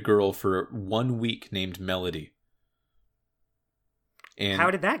dated a girl for 1 week named Melody. And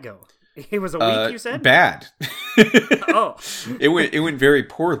how did that go? It was a week, you said? Bad. Oh. It went very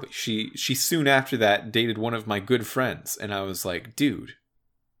poorly. She soon after that dated one of my good friends, and I was like, dude,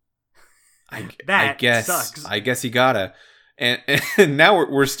 I guess sucks. I guess you gotta. And now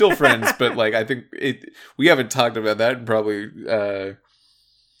we're still friends, but like I think we haven't talked about that in probably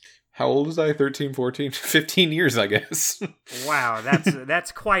how old was I? 13, 14, 15 years, I guess. Wow,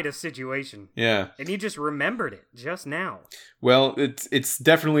 that's quite a situation. Yeah. And you just remembered it just now. Well, it's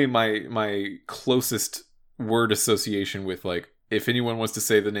definitely my closest word association with, like, if anyone wants to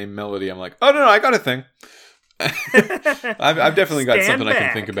say the name Melody, I'm like, oh no, I got a thing. I've definitely got something back. I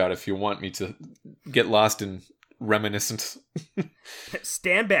can think about if you want me to get lost in reminiscence.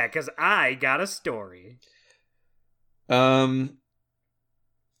 Stand back, because I got a story.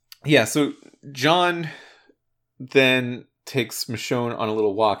 Yeah, so John then takes Michonne on a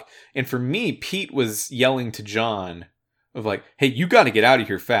little walk, and for me, Pete was yelling to John of like, hey, you got to get out of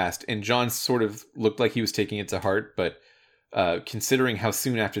here fast, and John sort of looked like he was taking it to heart, but considering how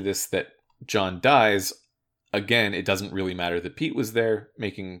soon after this that John dies, again, it doesn't really matter that Pete was there,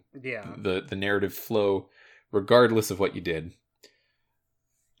 making the narrative flow regardless of what you did.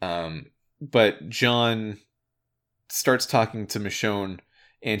 But John starts talking to Michonne,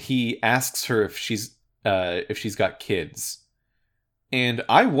 and he asks her if she's got kids. And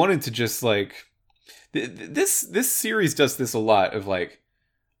I wanted to just like this series does this a lot of like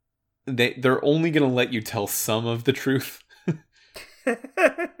they're only gonna let you tell some of the truth.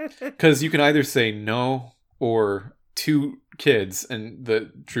 Because you can either say no or 2 kids, and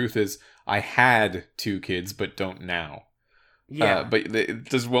the truth is I had 2 kids but don't now. Yeah. But it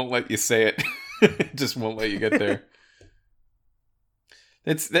just won't let you say it. It just won't let you get there.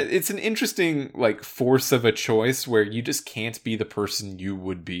 It's an interesting like force of a choice where you just can't be the person you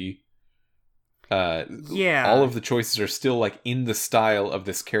would be. All of the choices are still like in the style of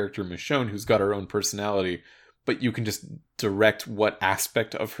this character Michonne, who's got her own personality, but you can just direct what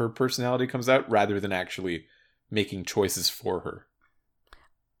aspect of her personality comes out rather than actually making choices for her.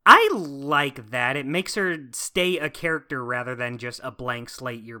 I like that. It makes her stay a character rather than just a blank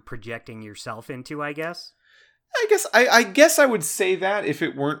slate you're projecting yourself into, I guess. I guess I would say that if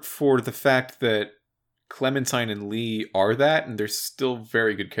it weren't for the fact that Clementine and Lee are that, and they're still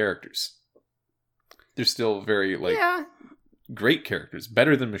very good characters. They're still very great characters,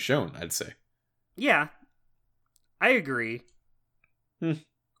 better than Michonne, I'd say. Yeah, I agree.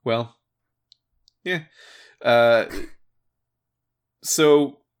 Well, yeah.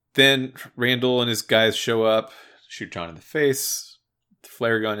 So then Randall and his guys show up, shoot John in the face, the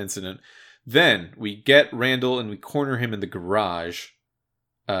flare gun incident. Then we get Randall and we corner him in the garage.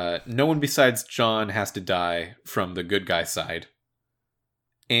 No one besides John has to die from the good guy side.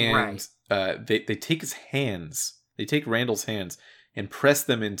 And they take his hands. They take Randall's hands and press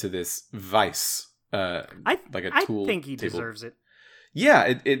them into this vice. Like a tool. I think he table. Deserves it.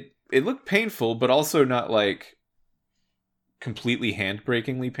 Yeah, it looked painful, but also not like completely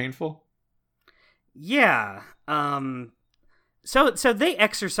hand-breakingly painful. Yeah. So they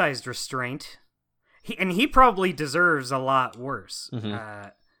exercised restraint, and he probably deserves a lot worse. Mm-hmm.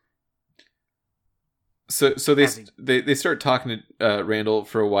 So they start talking to Randall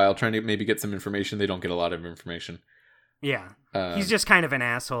for a while, trying to maybe get some information. They don't get a lot of information. Yeah, he's just kind of an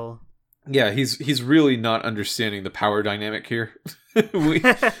asshole. Yeah, he's really not understanding the power dynamic here. We've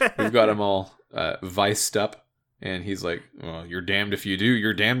got him all viced up, and he's like, "Well, you're damned if you do,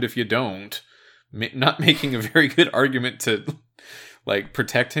 you're damned if you don't." Not making a very good argument to like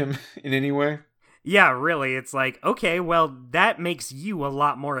protect him in any way. Yeah, really. It's like, okay, well, that makes you a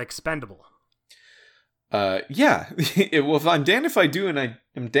lot more expendable. Yeah. Well, if I'm damned if I do and I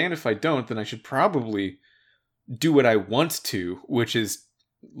am damned if I don't, then I should probably do what I want to, which is,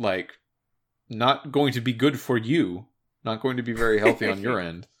 like, not going to be good for you. Not going to be very healthy on your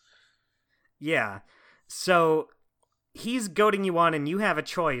end. Yeah. So he's goading you on, and you have a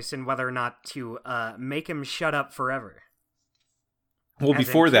choice in whether or not to make him shut up forever. Well, As in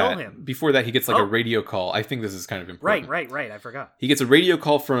before kill him. that, he gets like Oh. a radio call. I think this is kind of important. Right. I forgot. He gets a radio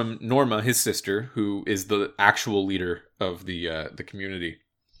call from Norma, his sister, who is the actual leader of the community.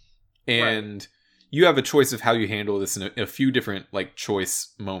 And you have a choice of how you handle this in a few different like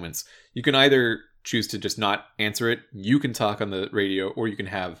choice moments. You can either choose to just not answer it. You can talk on the radio, or you can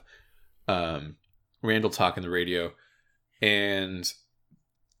have Randall talk on the radio. And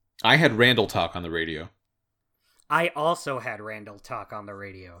I had Randall talk on the radio. I also had Randall talk on the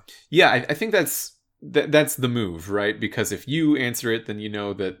radio. Yeah, I think that's the move, right? Because if you answer it, then you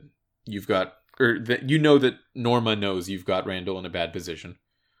know that you've got, or that you know that Norma knows you've got Randall in a bad position.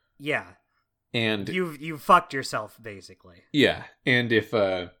 Yeah. And you've fucked yourself, basically. yeah, and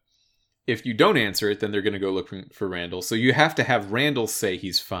if you don't answer it, then they're going to go looking for Randall. So you have to have Randall say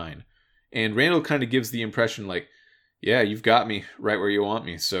he's fine. And Randall kind of gives the impression like, yeah, you've got me right where you want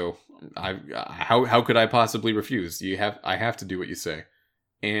me. So how could I possibly refuse? I have to do what you say.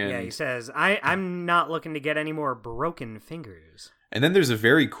 And yeah, he says, I'm not looking to get any more broken fingers. And then there's a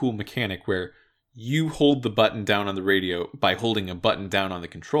very cool mechanic where you hold the button down on the radio by holding a button down on the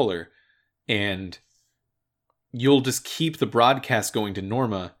controller, and you'll just keep the broadcast going to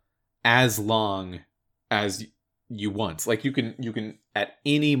Norma as long as you want. Like you can at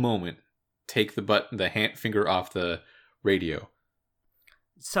any moment take the finger off the radio.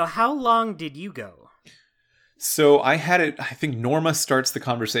 So how long did you go? So I had it, I think Norma starts the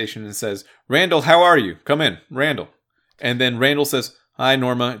conversation and says, Randall, how are you? Come in, Randall. And then Randall says, hi,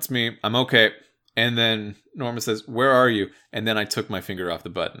 Norma, it's me. I'm okay. And then Norma says, where are you? And then I took my finger off the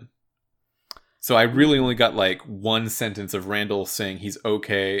button. So I really only got like one sentence of Randall saying he's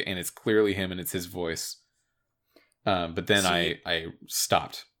okay, and it's clearly him and it's his voice. But then I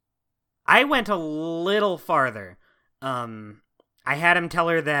stopped. I went a little farther. I had him tell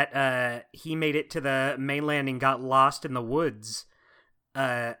her that he made it to the mainland and got lost in the woods.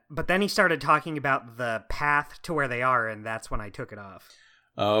 But then he started talking about the path to where they are, and that's when I took it off.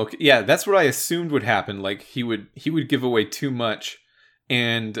 Okay. Yeah, that's what I assumed would happen. Like he would give away too much,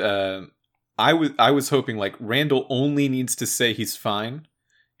 and I was hoping like Randall only needs to say he's fine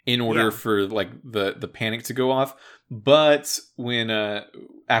in order for like the panic to go off. But when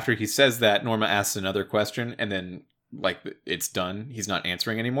after he says that, Norma asks another question, and then like it's done. He's not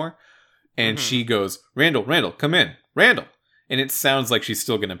answering anymore, and she goes, Randall, come in, Randall. And it sounds like she's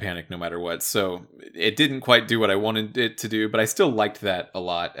still going to panic no matter what. So it didn't quite do what I wanted it to do, but I still liked that a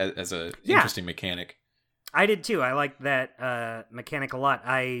lot as a interesting mechanic. I did too. I liked that mechanic a lot.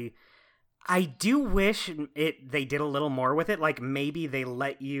 I do wish they did a little more with it. Like maybe they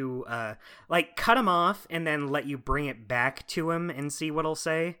let you like cut him off and then let you bring it back to him and see what he'll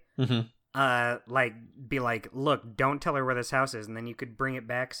say. Mm-hmm. Like be like, look, don't tell her where this house is, and then you could bring it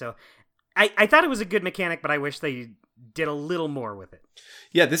back. So I thought it was a good mechanic, but I wish they did a little more with it.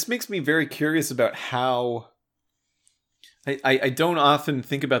 Yeah, this makes me very curious about how... I don't often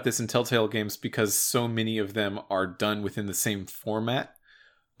think about this in Telltale games because so many of them are done within the same format.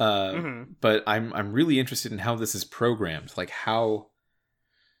 But I'm really interested in how this is programmed. Like how...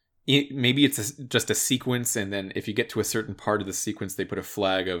 maybe it's just a sequence, and then if you get to a certain part of the sequence, they put a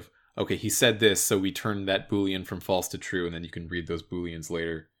flag of, okay, he said this, so we turn that Boolean from false to true, and then you can read those Booleans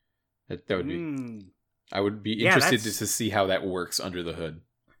later. That would be... I would be interested to see how that works under the hood.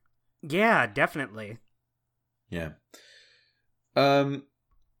 Yeah, definitely. Yeah. So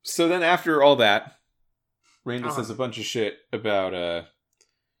then after all that, Randall says a bunch of shit about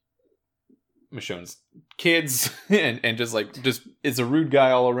Michonne's kids and just is a rude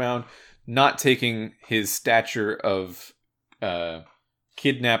guy all around, not taking his stature of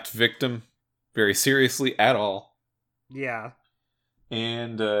kidnapped victim very seriously at all. Yeah.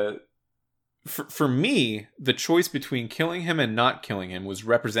 And for me, the choice between killing him and not killing him was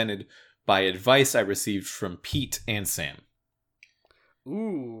represented by advice I received from Pete and Sam.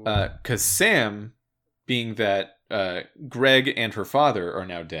 Ooh. Because Sam, being that Greg and her father are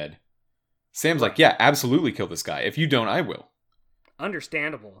now dead, Sam's like, yeah, absolutely kill this guy. If you don't, I will.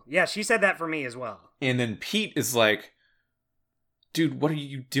 Understandable. Yeah, she said that for me as well. And then Pete is like, dude, what are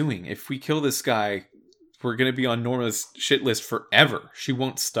you doing? If we kill this guy, we're going to be on Norma's shit list forever. She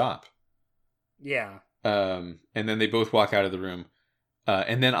won't stop. Yeah. And then they both walk out of the room.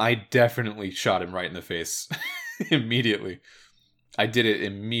 And then I definitely shot him right in the face immediately. I did it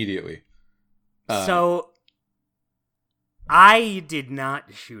immediately. So I did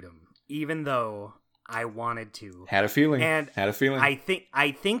not shoot him, even though I wanted to. Had a feeling.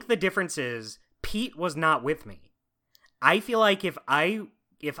 I think the difference is Pete was not with me. I feel like if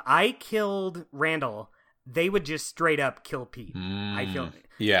I killed Randall, they would just straight up kill Pete. I feel.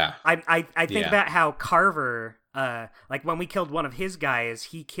 Yeah. I think about how Carver, like when we killed one of his guys,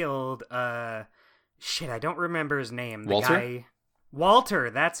 he killed I don't remember his name. Walter,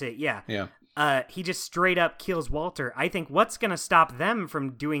 that's it. Yeah. Yeah. He just straight up kills Walter. I think what's going to stop them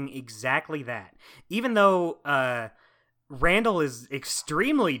from doing exactly that? Even though Randall is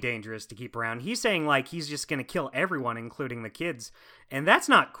extremely dangerous to keep around, he's saying like he's just going to kill everyone, including the kids. And that's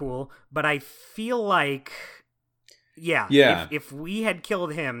not cool, but I feel like, if we had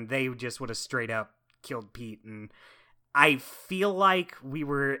killed him, they just would have straight up killed Pete. And I feel like we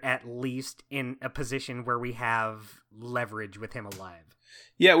were at least in a position where we have leverage with him alive.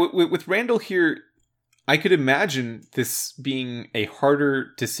 Yeah, with Randall here, I could imagine this being a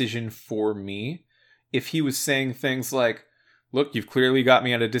harder decision for me if he was saying things like, look, you've clearly got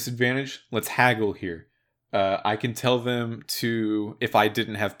me at a disadvantage. Let's haggle here. I can tell them to, if I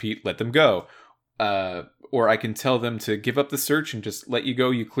didn't have Pete, let them go. Or I can tell them to give up the search and just let you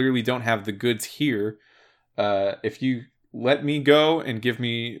go. You clearly don't have the goods here. If you let me go and give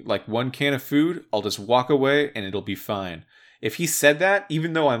me like one can of food, I'll just walk away and it'll be fine. If he said that,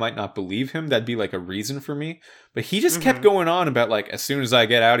 even though I might not believe him, that'd be like a reason for me. But he just kept going on about like, as soon as I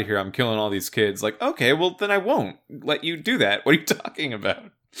get out of here, I'm killing all these kids. Like, okay, well then I won't let you do that. What are you talking about?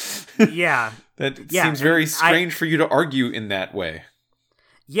 Yeah. That seems very strange for you to argue in that way.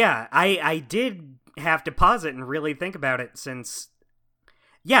 Yeah, I did have to pause it and really think about it since,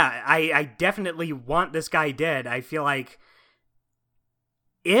 I definitely want this guy dead. I feel like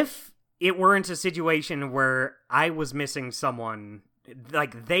if it weren't a situation where I was missing someone,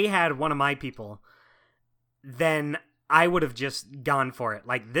 like they had one of my people, then I would have just gone for it.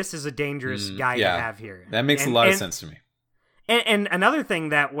 Like, this is a dangerous guy to have here. That makes a lot of sense to me. And another thing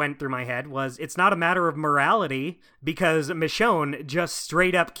that went through my head was it's not a matter of morality because Michonne just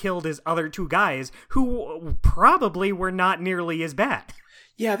straight up killed his other two guys who probably were not nearly as bad.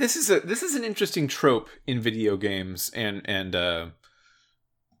 Yeah, this is an interesting trope in video games and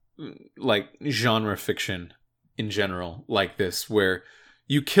like genre fiction in general, like this, where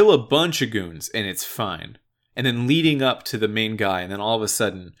you kill a bunch of goons and it's fine, and then leading up to the main guy, and then all of a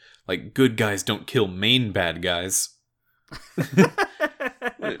sudden, like, good guys don't kill main bad guys.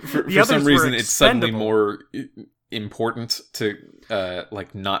 for some reason, it's suddenly more important to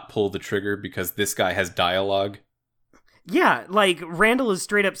like not pull the trigger because this guy has dialogue. Yeah, like Randall is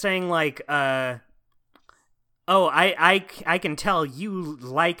straight up saying like, oh, I can tell you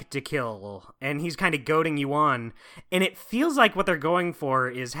like to kill, and he's kind of goading you on, and it feels like what they're going for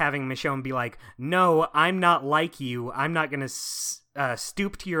is having Michonne be like, no, I'm not like you, I'm not gonna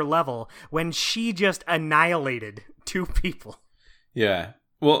stoop to your level, when she just annihilated two people. Yeah,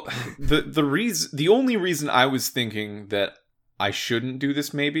 well, the only reason I was thinking that I shouldn't do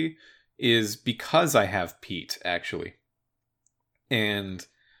this maybe is because I have Pete, actually, and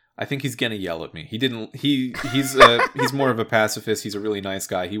I think he's gonna yell at me. He's more of a pacifist. He's a really nice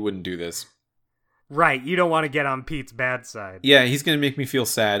guy. He wouldn't do this. Right, you don't want to get on Pete's bad side. Yeah, he's gonna make me feel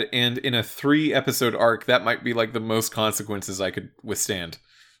sad, and in a 3-episode arc, that might be like the most consequences I could withstand.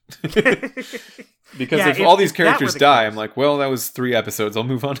 Because if all these characters die, I'm like, well, that was 3 episodes. I'll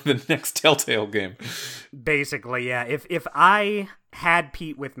move on to the next Telltale game. Basically, yeah. If I had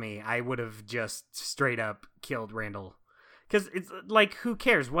Pete with me, I would have just straight up killed Randall. Because it's like, who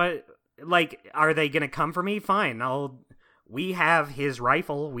cares? What, like, are they gonna come for me? Fine, we have his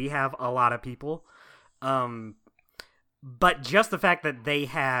rifle. We have a lot of people. But just the fact that they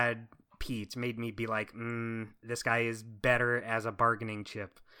had Pete made me be like, this guy is better as a bargaining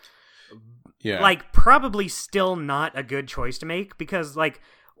chip. Yeah. Like, probably still not a good choice to make because, like,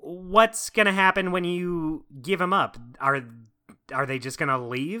 what's gonna happen when you give him up? Are they just gonna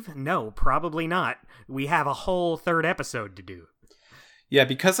leave? No, probably not. We have a whole 3rd episode to do. Yeah,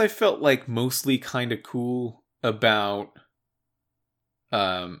 because I felt like mostly kind of cool about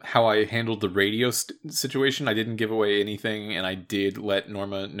how I handled the radio situation. I didn't give away anything, and I did let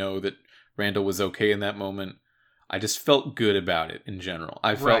Norma know that Randall was okay in that moment. I just felt good about it in general.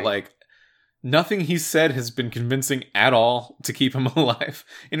 I felt like nothing he said has been convincing at all to keep him alive.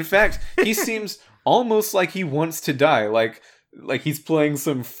 In fact, he seems almost like he wants to die. Like he's playing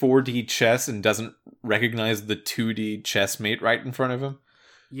some 4D chess and doesn't recognize the 2D chess mate right in front of him.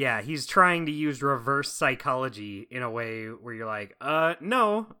 Yeah, he's trying to use reverse psychology in a way where you're like,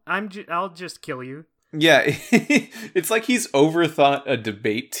 no, I'll just kill you. Yeah, it's like he's overthought a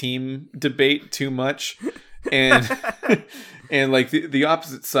debate team debate too much. And and like the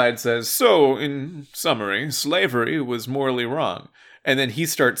opposite side says, so in summary, slavery was morally wrong. And then he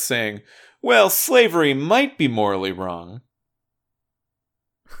starts saying, well, slavery might be morally wrong.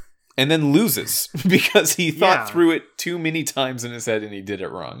 And then loses because he thought through it too many times in his head and he did it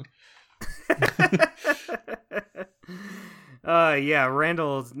wrong. Yeah,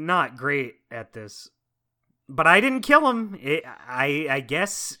 Randall's not great at this. But I didn't kill him. I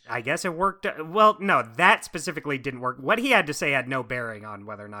guess it worked. Well, no, that specifically didn't work. What he had to say had no bearing on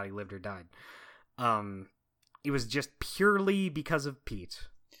whether or not he lived or died. It was just purely because of Pete.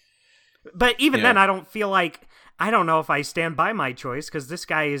 But even then, I don't know if I stand by my choice, because this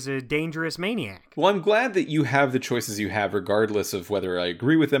guy is a dangerous maniac. Well, I'm glad that you have the choices you have, regardless of whether I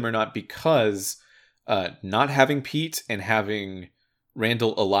agree with them or not, because not having Pete and having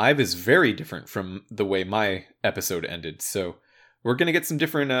Randall alive is very different from the way my episode ended. So we're going to get some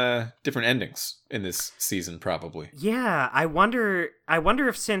different endings in this season, probably. Yeah, I wonder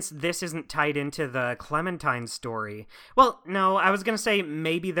if, since this isn't tied into the Clementine story... Well, no, I was going to say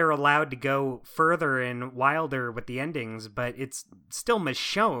maybe they're allowed to go further and wilder with the endings, but it's still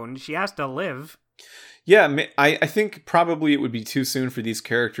Michonne. She has to live. Yeah, I think probably it would be too soon for these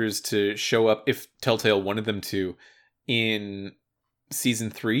characters to show up, if Telltale wanted them to, in season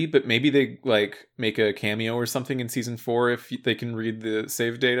 3, but maybe they like make a cameo or something in season 4 if they can read the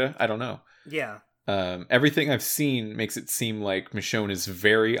save data. I don't know. Yeah. Everything I've seen makes it seem like Michonne is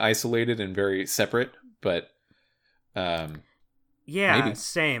very isolated and very separate, but yeah, maybe.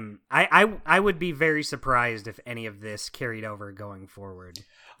 Same. I would be very surprised if any of this carried over going forward.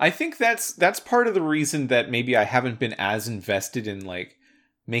 I think that's part of the reason that maybe I haven't been as invested in like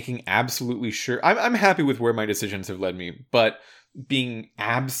making absolutely sure. I'm happy with where my decisions have led me, but being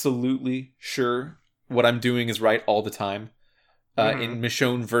absolutely sure what I'm doing is right all the time in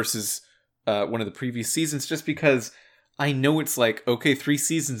Michonne versus one of the previous seasons, just because I know it's like, okay, 3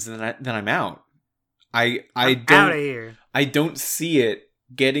 seasons and then I'm out. I'm out of here. I don't see it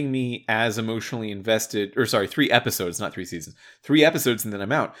getting me as emotionally invested, or sorry, 3 episodes, not 3 seasons. 3 episodes and then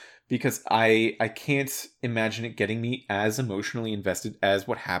I'm out, because I can't imagine it getting me as emotionally invested as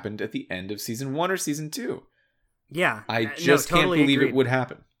what happened at the end of season 1 or season 2. Yeah. I just totally can't believe agreed. it would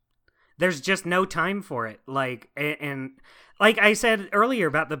happen. There's just no time for it. Like, and like I said earlier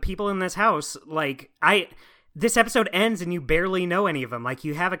about the people in this house, like, this episode ends and you barely know any of them. Like,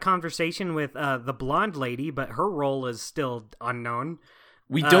 you have a conversation with the blonde lady, but her role is still unknown.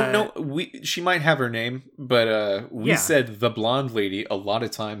 We don't know. She might have her name, but we said the blonde lady a lot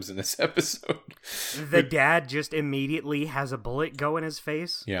of times in this episode. The dad just immediately has a bullet go in his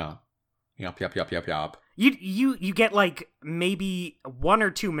face. Yeah. Yup. You get like maybe 1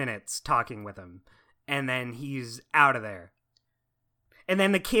 or 2 minutes talking with him, and then he's out of there. And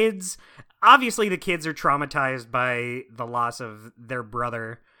then the kids are traumatized by the loss of their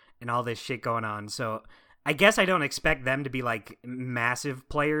brother and all this shit going on. So I guess I don't expect them to be like massive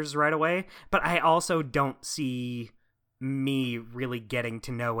players right away, but I also don't see me really getting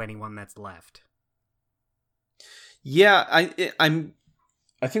to know anyone that's left. Yeah,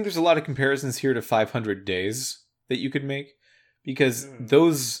 I think there's a lot of comparisons here to 500 Days that you could make, because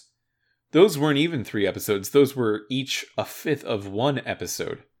those weren't even 3 episodes. Those were each a fifth of 1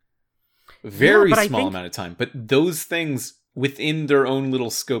 episode. Very small amount of time. But those things within their own little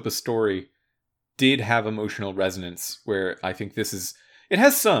scope of story did have emotional resonance, where I think it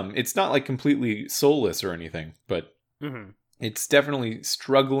has some. It's not like completely soulless or anything, but it's definitely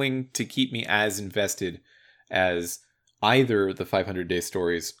struggling to keep me as invested as either the 500 Day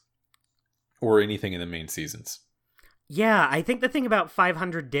stories or anything in the main seasons. Yeah, I think the thing about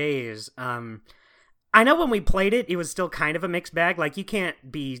 500 Days, I know when we played it, it was still kind of a mixed bag. Like, you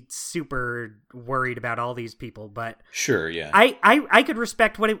can't be super worried about all these people, but sure, yeah. I could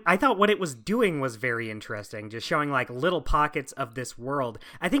respect I thought what it was doing was very interesting, just showing like little pockets of this world.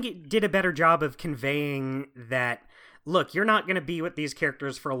 I think it did a better job of conveying that, look, you're not going to be with these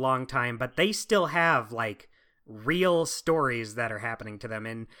characters for a long time, but they still have like real stories that are happening to them.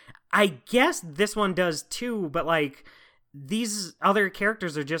 And I guess this one does too, but like, these other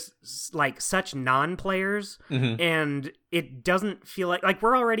characters are just like such non-players, and it doesn't feel like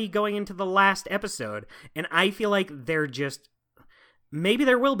we're already going into the last episode, and I feel like they're just, maybe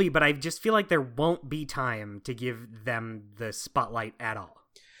there will be, but I just feel like there won't be time to give them the spotlight at all.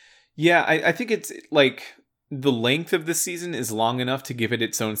 Yeah, I think it's like the length of the season is long enough to give it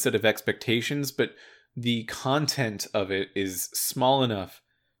its own set of expectations, but the content of it is small enough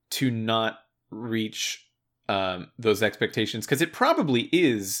to not reach those expectations, because it probably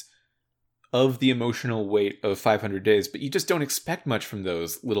is of the emotional weight of 500 Days, but you just don't expect much from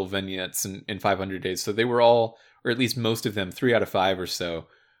those little vignettes in 500 Days. So they were all, or at least most of them, 3 out of 5 or so,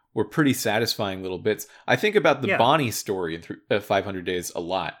 were pretty satisfying little bits. I think about the Bonnie story in 500 Days a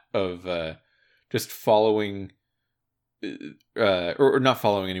lot, of just following, or not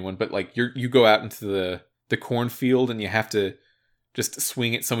following anyone, but like you go out into the cornfield and you have to just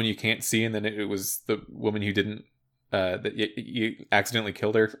swing at someone you can't see, and then it was the woman who didn't, that you accidentally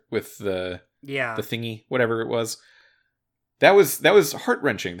killed her with the thingy, whatever it was. That was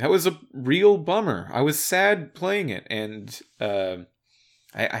heart-wrenching. That was a real bummer. I was sad playing it, and I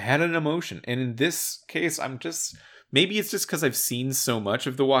had an emotion. And in this case, maybe it's just because I've seen so much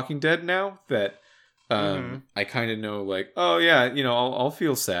of The Walking Dead now that I kind of know, like, oh yeah, I'll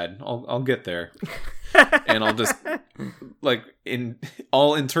feel sad. I'll get there. And I'll just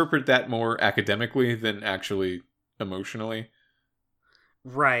I'll interpret that more academically than actually emotionally.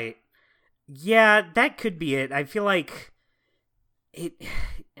 Right. Yeah, that could be it. I feel like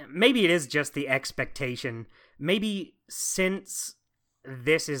maybe it is just the expectation. Maybe since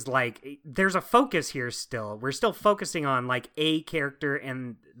this is like, there's a focus here still. We're still focusing on like a character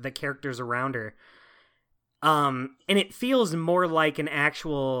and the characters around her. And it feels more like an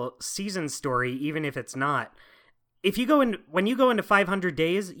actual season story, even if it's not. When you go into 500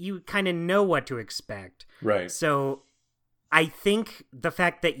 Days, you kind of know what to expect. Right. So I think the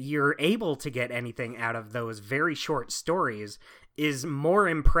fact that you're able to get anything out of those very short stories is more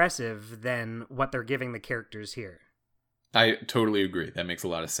impressive than what they're giving the characters here. I totally agree. That makes a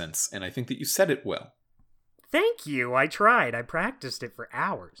lot of sense. And I think that you said it well. Thank you. I tried. I practiced it for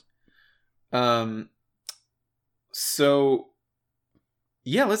hours. So,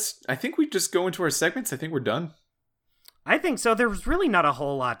 yeah, I think we just go into our segments. I think we're done. I think so. There was really not a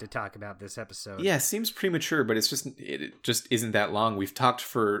whole lot to talk about this episode. Yeah, it seems premature, but it just isn't that long. We've talked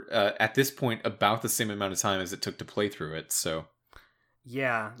for, at this point, about the same amount of time as it took to play through it, so.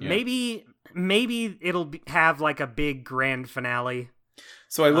 Yeah. Maybe it'll have like a big grand finale.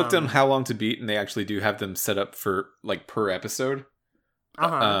 So I looked on How Long to Beat, and they actually do have them set up for, like, per episode.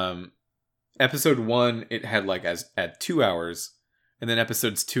 Episode 1, it had like at 2 hours, and then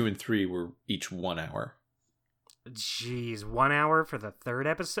episodes 2 and 3 were each 1 hour. Jeez, 1 hour for the third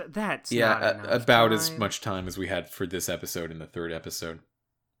episode? That's not enough about time. As much time as we had for this episode and the third episode.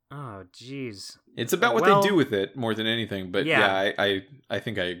 Oh, jeez. It's about what they do with it more than anything, but yeah, I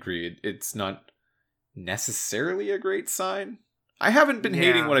think I agree. It's not necessarily a great sign. I haven't been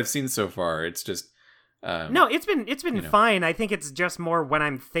hating what I've seen so far. It's just no, it's been fine. I think it's just more when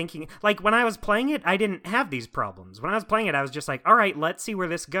I'm thinking, like when I was playing it, I didn't have these problems. When I was playing it, I was just like, all right, let's see where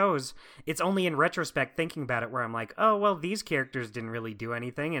this goes. It's only in retrospect thinking about it where I'm like, oh, well, these characters didn't really do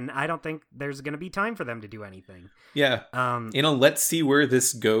anything, and I don't think there's going to be time for them to do anything. Yeah. In a let's see where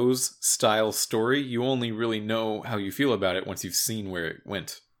this goes style story, you only really know how you feel about it once you've seen where it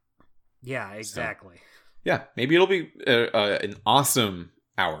went. Yeah, exactly. So, yeah, maybe it'll be an awesome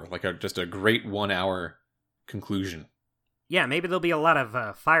hour, like just a great 1 hour conclusion. Yeah, maybe there'll be a lot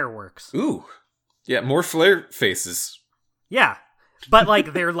of fireworks. Ooh, yeah, more flare faces. Yeah, but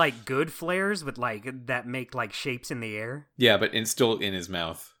like they're like good flares with like that make like shapes in the air. Yeah, but it's still in his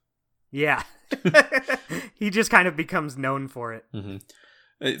mouth. Yeah, he just kind of becomes known for it. Mm-hmm.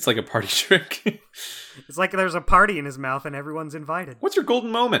 It's like a party trick. It's like there's a party in his mouth and everyone's invited. What's your golden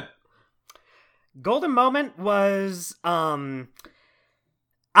moment? Golden moment was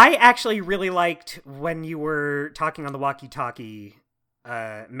I actually really liked when you were talking on the walkie-talkie,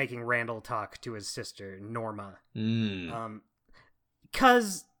 making Randall talk to his sister, Norma.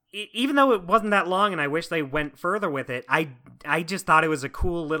 Because even though it wasn't that long and I wish they went further with it, I just thought it was a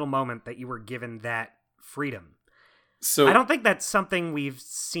cool little moment that you were given that freedom. So I don't think that's something we've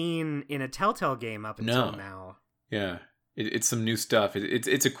seen in a Telltale game up until now. Yeah. It's some new stuff. It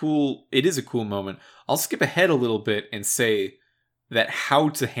is a cool moment. I'll skip ahead a little bit and say that how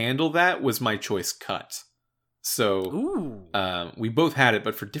to handle that was my choice cut. So we both had it,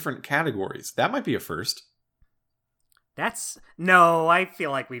 but for different categories. That might be a first. No, I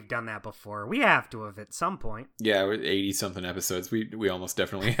feel like we've done that before. We have to have at some point. Yeah, 80-something episodes. We almost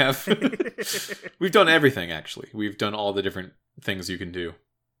definitely have. We've done everything, actually. We've done all the different things you can do.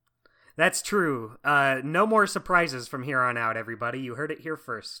 That's true. No more surprises from here on out, everybody. You heard it here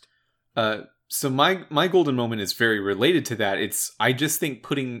first. So my golden moment is very related to that. I just think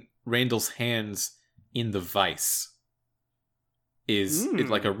putting Randall's hands in the vice is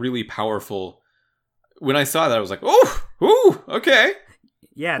like a really powerful. When I saw that, I was like, ooh, okay.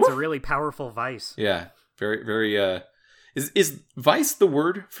 Yeah, it's a really powerful vice. Yeah, very, very. Is vice the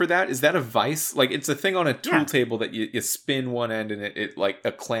word for that? Is that a vice? Like, it's a thing on a tool Yeah. table that you spin one end and it like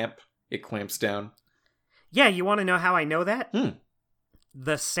it clamps down. Yeah, you want to know how I know that? Hmm.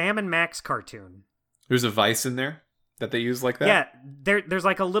 The Sam and Max cartoon. There's a vice in there that they use like that? Yeah, there's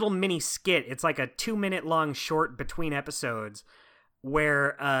like a little mini skit. It's like a 2-minute long short between episodes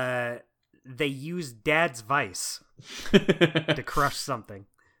where they use Dad's vice to crush something.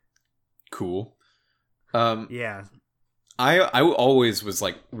 Cool. Yeah. I always was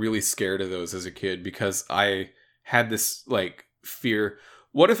like really scared of those as a kid because I had this like fear.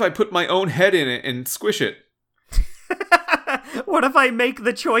 What if I put my own head in it and squish it? What if I make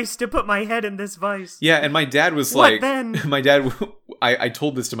the choice to put my head in this vice? Yeah, and my dad was What like, then? my dad, I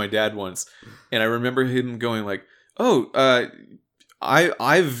told this to my dad once, and I remember him going like, "Oh,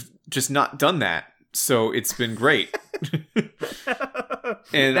 I've just not done that, so it's been great."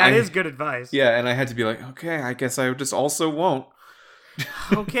 And that is good advice. Yeah, and I had to be like, okay, I guess I just also won't.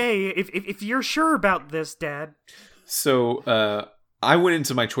 Okay, if you're sure about this, Dad. So, I went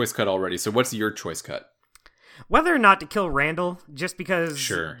into my choice cut already. So, what's your choice cut? Whether or not to kill Randall, just because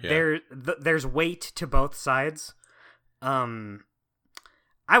Sure, yeah. there's weight to both sides. I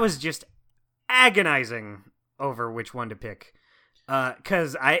was just agonizing over which one to pick,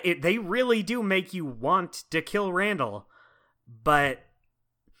 because they really do make you want to kill Randall, but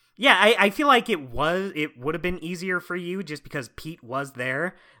yeah, I feel like it would have been easier for you just because Pete was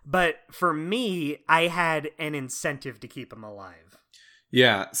there, but for me, I had an incentive to keep him alive.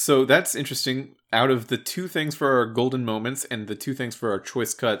 Yeah, so that's interesting. Out of the 2 things for our golden moments and the 2 things for our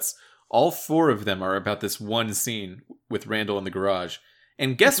choice cuts, all 4 of them are about this one scene with Randall in the garage.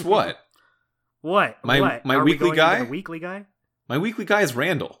 And guess what? What? My Are we weekly going guy? into the weekly guy? My weekly guy is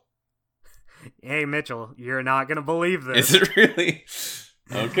Randall. Hey, Mitchell, you're not going to believe this. Is it really?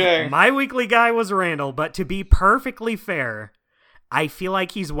 Okay. My weekly guy was Randall, but to be perfectly fair, I feel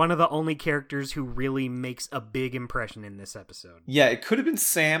like he's one of the only characters who really makes a big impression in this episode. Yeah, it could have been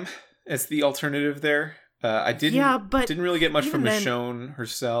Sam as the alternative there. I didn't really get much from Michonne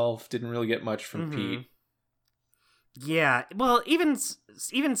herself. Didn't really get much from Pete. Yeah, well, even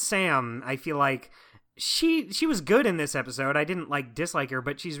Sam, I feel like she was good in this episode. I didn't like dislike her,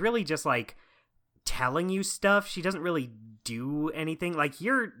 but she's really just like telling you stuff. She doesn't really do anything. Like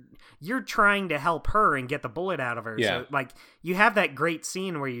you're trying to help her and get the bullet out of her. Yeah. So like you have that great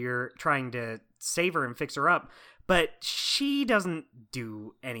scene where you're trying to save her and fix her up, but she doesn't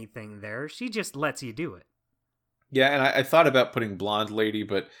do anything there. She just lets you do it. Yeah, and I thought about putting Blonde Lady,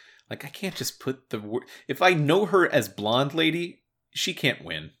 but like I can't just put the word. If I know her as Blonde Lady, she can't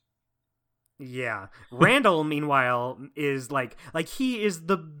win. Yeah. Randall, meanwhile, is like he is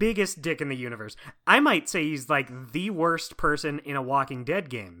the biggest dick in the universe. I might say he's like the worst person in a Walking Dead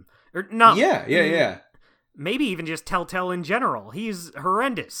game. Or not. Yeah. Maybe even just Telltale in general. He's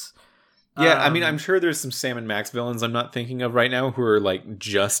horrendous. Yeah, I mean, I'm sure there's some Sam and Max villains I'm not thinking of right now who are like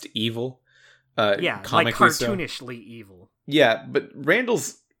just evil. Yeah, like cartoonishly evil. Yeah, but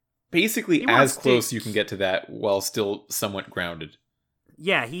Randall's basically as close to... you can get to that while still somewhat grounded.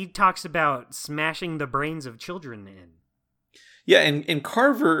 Yeah, he talks about smashing the brains of children in. Yeah, and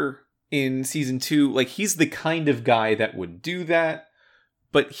Carver in season 2, like he's the kind of guy that would do that,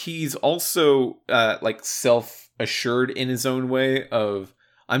 but he's also like self-assured in his own way of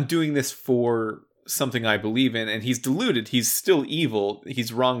I'm doing this for something I believe in, and he's deluded. He's still evil.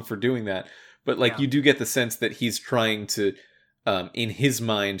 He's wrong for doing that. But like you do get the sense that he's trying to in his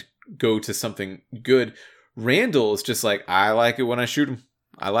mind go to something good. Randall is just like, I like it when I shoot him.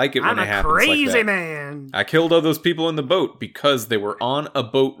 I like it when it happens like that. I'm a crazy man. I killed all those people in the boat because they were on a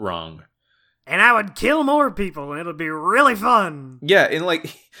boat wrong. And I would kill more people and it'll be really fun. Yeah, and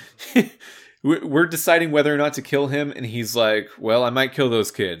like we're deciding whether or not to kill him, and he's like, well, I might kill those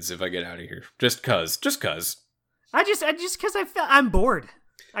kids if I get out of here. Just cuz. I just cuz I'm bored.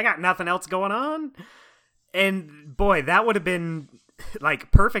 I got nothing else going on. And boy, that would have been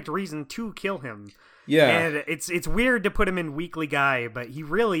like perfect reason to kill him. Yeah. And it's weird to put him in Weekly Guy, but he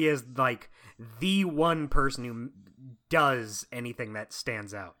really is like the one person who does anything that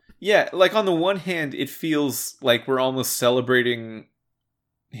stands out. Yeah, like on the one hand, it feels like we're almost celebrating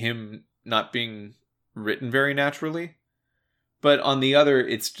him not being written very naturally. But on the other,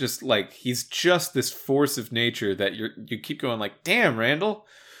 it's just like he's just this force of nature that you keep going like, damn, Randall.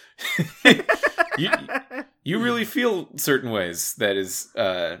 you really feel certain ways that is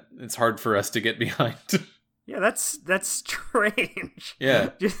it's hard for us to get behind. Yeah, that's strange. Yeah.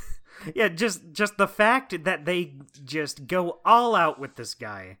 Just the fact that they just go all out with this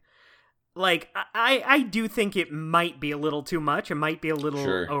guy. Like, I do think it might be a little too much. It might be a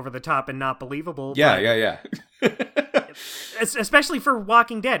little over the top and not believable. Yeah. Especially for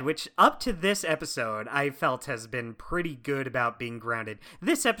Walking Dead, which up to this episode I felt has been pretty good about being grounded.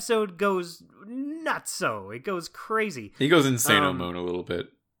 This episode goes nutso. It goes crazy. He goes insano mode a little bit.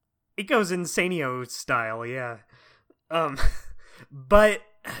 It goes Insanio style, yeah. But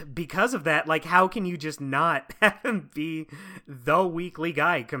because of that, like, how can you just not have him be the weekly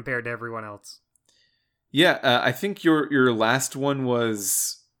guy compared to everyone else? Yeah, I think your last one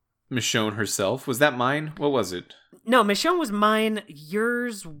was Michonne herself. Was that mine? What was it? No, Michonne was mine.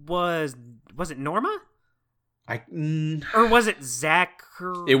 Yours was it Norma? Or was it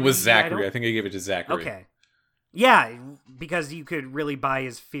Zachary? It was Zachary. I think I gave it to Zachary. Okay. Yeah, because you could really buy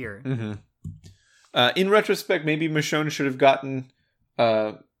his fear. Mm-hmm. In retrospect, maybe Michonne should have gotten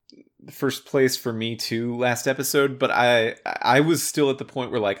first place for me too last episode, but I was still at the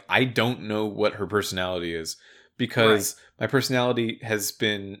point where, like, I don't know what her personality is, because my personality has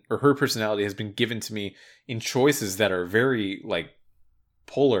been, or her personality has been given to me in choices that are very, like,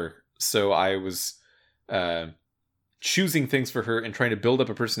 polar. So I was choosing things for her and trying to build up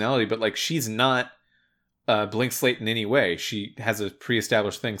a personality, but, like, she's not blank slate in any way. She has a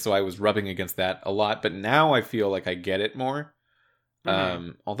pre-established thing, so I was rubbing against that a lot, but now I feel like I get it more.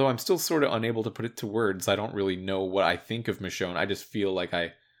 Although I'm still sort of unable to put it to words. I don't really know what I think of Michonne. I just feel like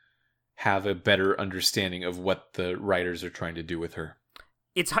I have a better understanding of what the writers are trying to do with her.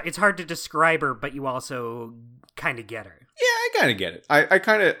 It's hard to describe her, but you also kind of get her. Yeah, I kind of get it.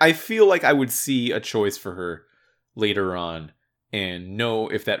 I feel like I would see a choice for her later on and know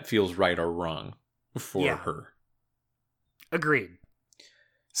if that feels right or wrong for her. Agreed.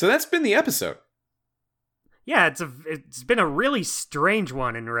 So that's been the episode. Yeah, it's been a really strange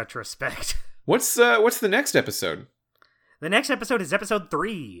one in retrospect. What's the next episode? The next episode is episode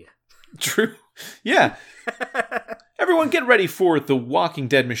 3. True. Yeah. Everyone get ready for The Walking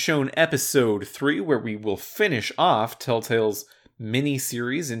Dead Michonne episode 3, where we will finish off Telltale's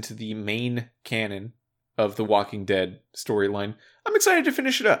mini-series into the main canon of The Walking Dead storyline. I'm excited to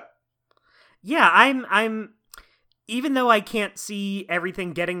finish it up. Yeah, I'm even though I can't see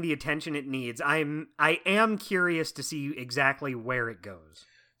everything getting the attention it needs, I am curious to see exactly where it goes.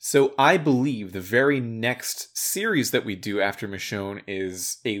 So I believe the very next series that we do after Michonne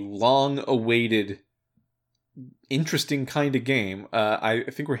is a long-awaited, interesting kind of game. I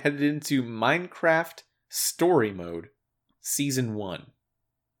think we're headed into Minecraft Story Mode, Season 1.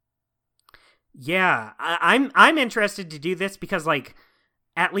 Yeah, I'm interested to do this because, like,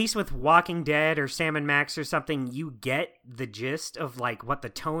 at least with Walking Dead or Sam and Max or something, you get the gist of, like, what the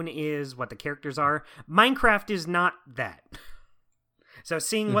tone is, what the characters are. Minecraft is not that. So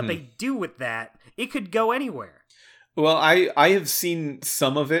seeing what they do with that, it could go anywhere. Well, I have seen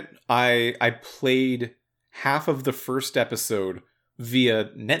some of it. I played half of the first episode via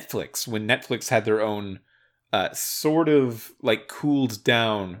Netflix when Netflix had their own sort of, like, cooled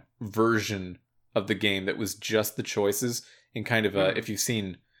down version of the game that was just the choices. And kind of if you've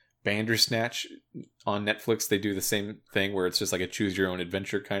seen Bandersnatch on Netflix, they do the same thing where it's just like a choose your own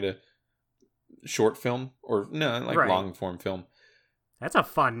adventure kind of short film, or long form film. That's a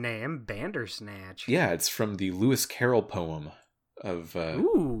fun name, Bandersnatch. Yeah, it's from the Lewis Carroll poem of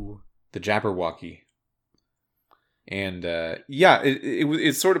the Jabberwocky. And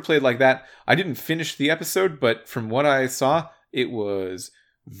it sort of played like that. I didn't finish the episode, but from what I saw, it was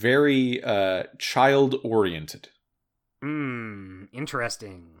very child oriented.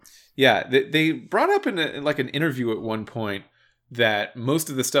 Interesting. Yeah, they brought up in an interview at one point that most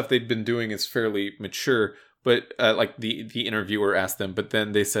of the stuff they'd been doing is fairly mature, but the interviewer asked them, but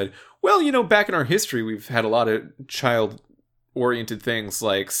then they said, well, you know, back in our history, we've had a lot of child-oriented things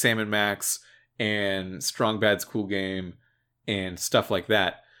like Sam and Max and Strong Bad's Cool Game and stuff like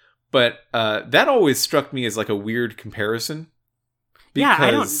that. But that always struck me as like a weird comparison. Yeah,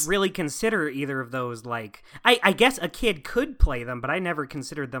 I don't really consider either of those, like... I guess a kid could play them, but I never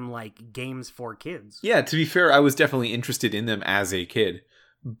considered them, like, games for kids. Yeah, to be fair, I was definitely interested in them as a kid.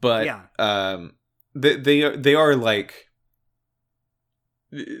 But they are, like...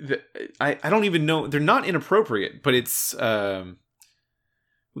 I don't even know... They're not inappropriate, but it's... they're,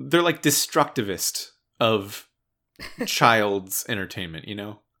 like, destructivist of child's entertainment, you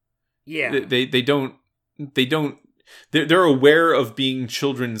know? Yeah. They don't... They're aware of being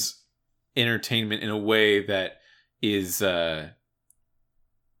children's entertainment in a way that is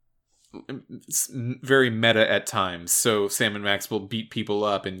very meta at times. So Sam and Max will beat people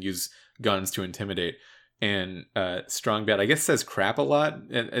up and use guns to intimidate. And Strong Bad, I guess, says crap a lot.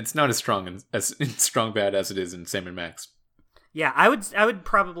 It's not as strong as in Strong Bad as it is in Sam and Max. Yeah, I would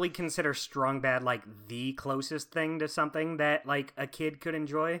probably consider Strong Bad like the closest thing to something that like a kid could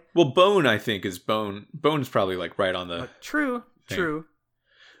enjoy. Well, Bone, I think, is Bone. Bone's probably like right on the True, thing. true.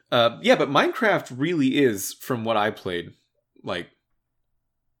 Yeah, but Minecraft really is, from what I played, like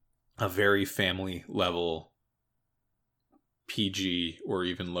a very family level PG or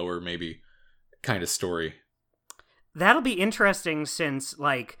even lower maybe kind of story. That'll be interesting since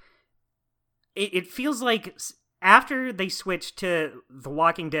like it feels like after they switched to the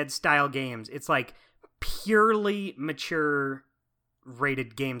Walking Dead style games, it's like purely mature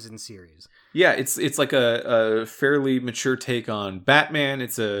rated games and series. Yeah, it's like a fairly mature take on Batman.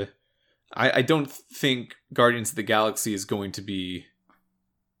 I don't think Guardians of the Galaxy is going to be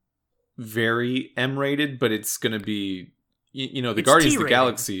very M-rated, but it's going to be, you know, the It's Guardians of the T-rated.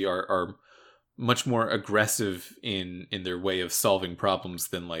 Galaxy are much more aggressive in their way of solving problems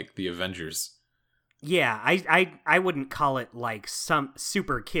than like the Avengers. Yeah, I wouldn't call it like some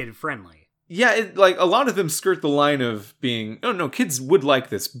super kid friendly. Yeah, like a lot of them skirt the line of being, oh no, kids would like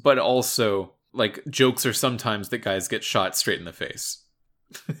this, but also like jokes are sometimes that guys get shot straight in the face.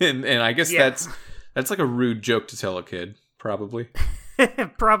 and I guess Yeah. that's like a rude joke to tell a kid, probably.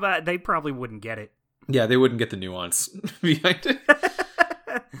 They probably wouldn't get it. Yeah, they wouldn't get the nuance behind it.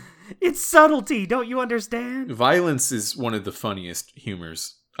 It's subtlety, don't you understand? Violence is one of the funniest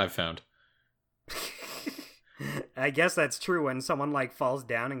humors I've found. I guess that's true when someone like falls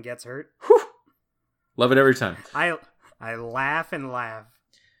down and gets hurt. Love it every time. I laugh and laugh.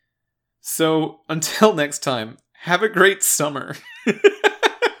 So, until next time, have a great summer.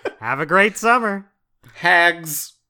 Have a great summer. Hags.